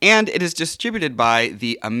 and it is distributed by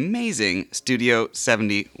the amazing Studio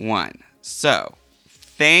 71. So,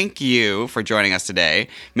 thank you for joining us today.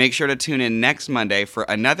 Make sure to tune in next Monday for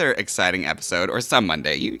another exciting episode, or some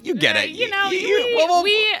Monday. You get it.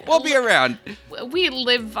 We'll be around. We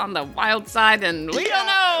live on the wild side, and we don't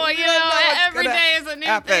know. Every day is a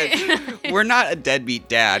new thing. We're not a deadbeat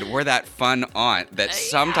dad. We're that fun aunt that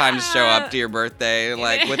sometimes show up to your birthday,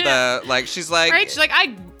 like with the she's like, right? She's like,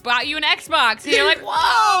 I bought you an Xbox, and you're like,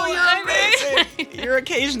 whoa, you're amazing. You're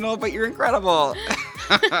occasional, but you're incredible.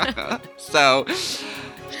 So,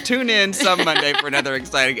 tune in some Monday for another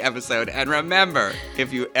exciting episode. And remember,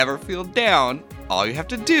 if you ever feel down, all you have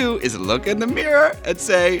to do is look in the mirror and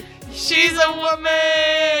say, "She's a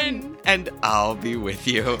woman!" And I'll be with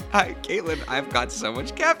you. Hi, Caitlin, I've got so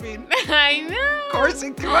much caffeine. I know.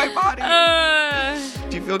 Coursing through my body.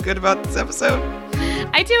 Do you feel good about this episode?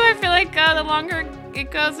 I do. I feel like the longer it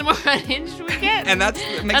goes, the more unhinged we get. And that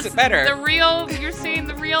makes it better. You're seeing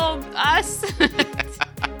the real us.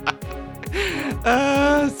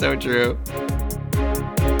 So true.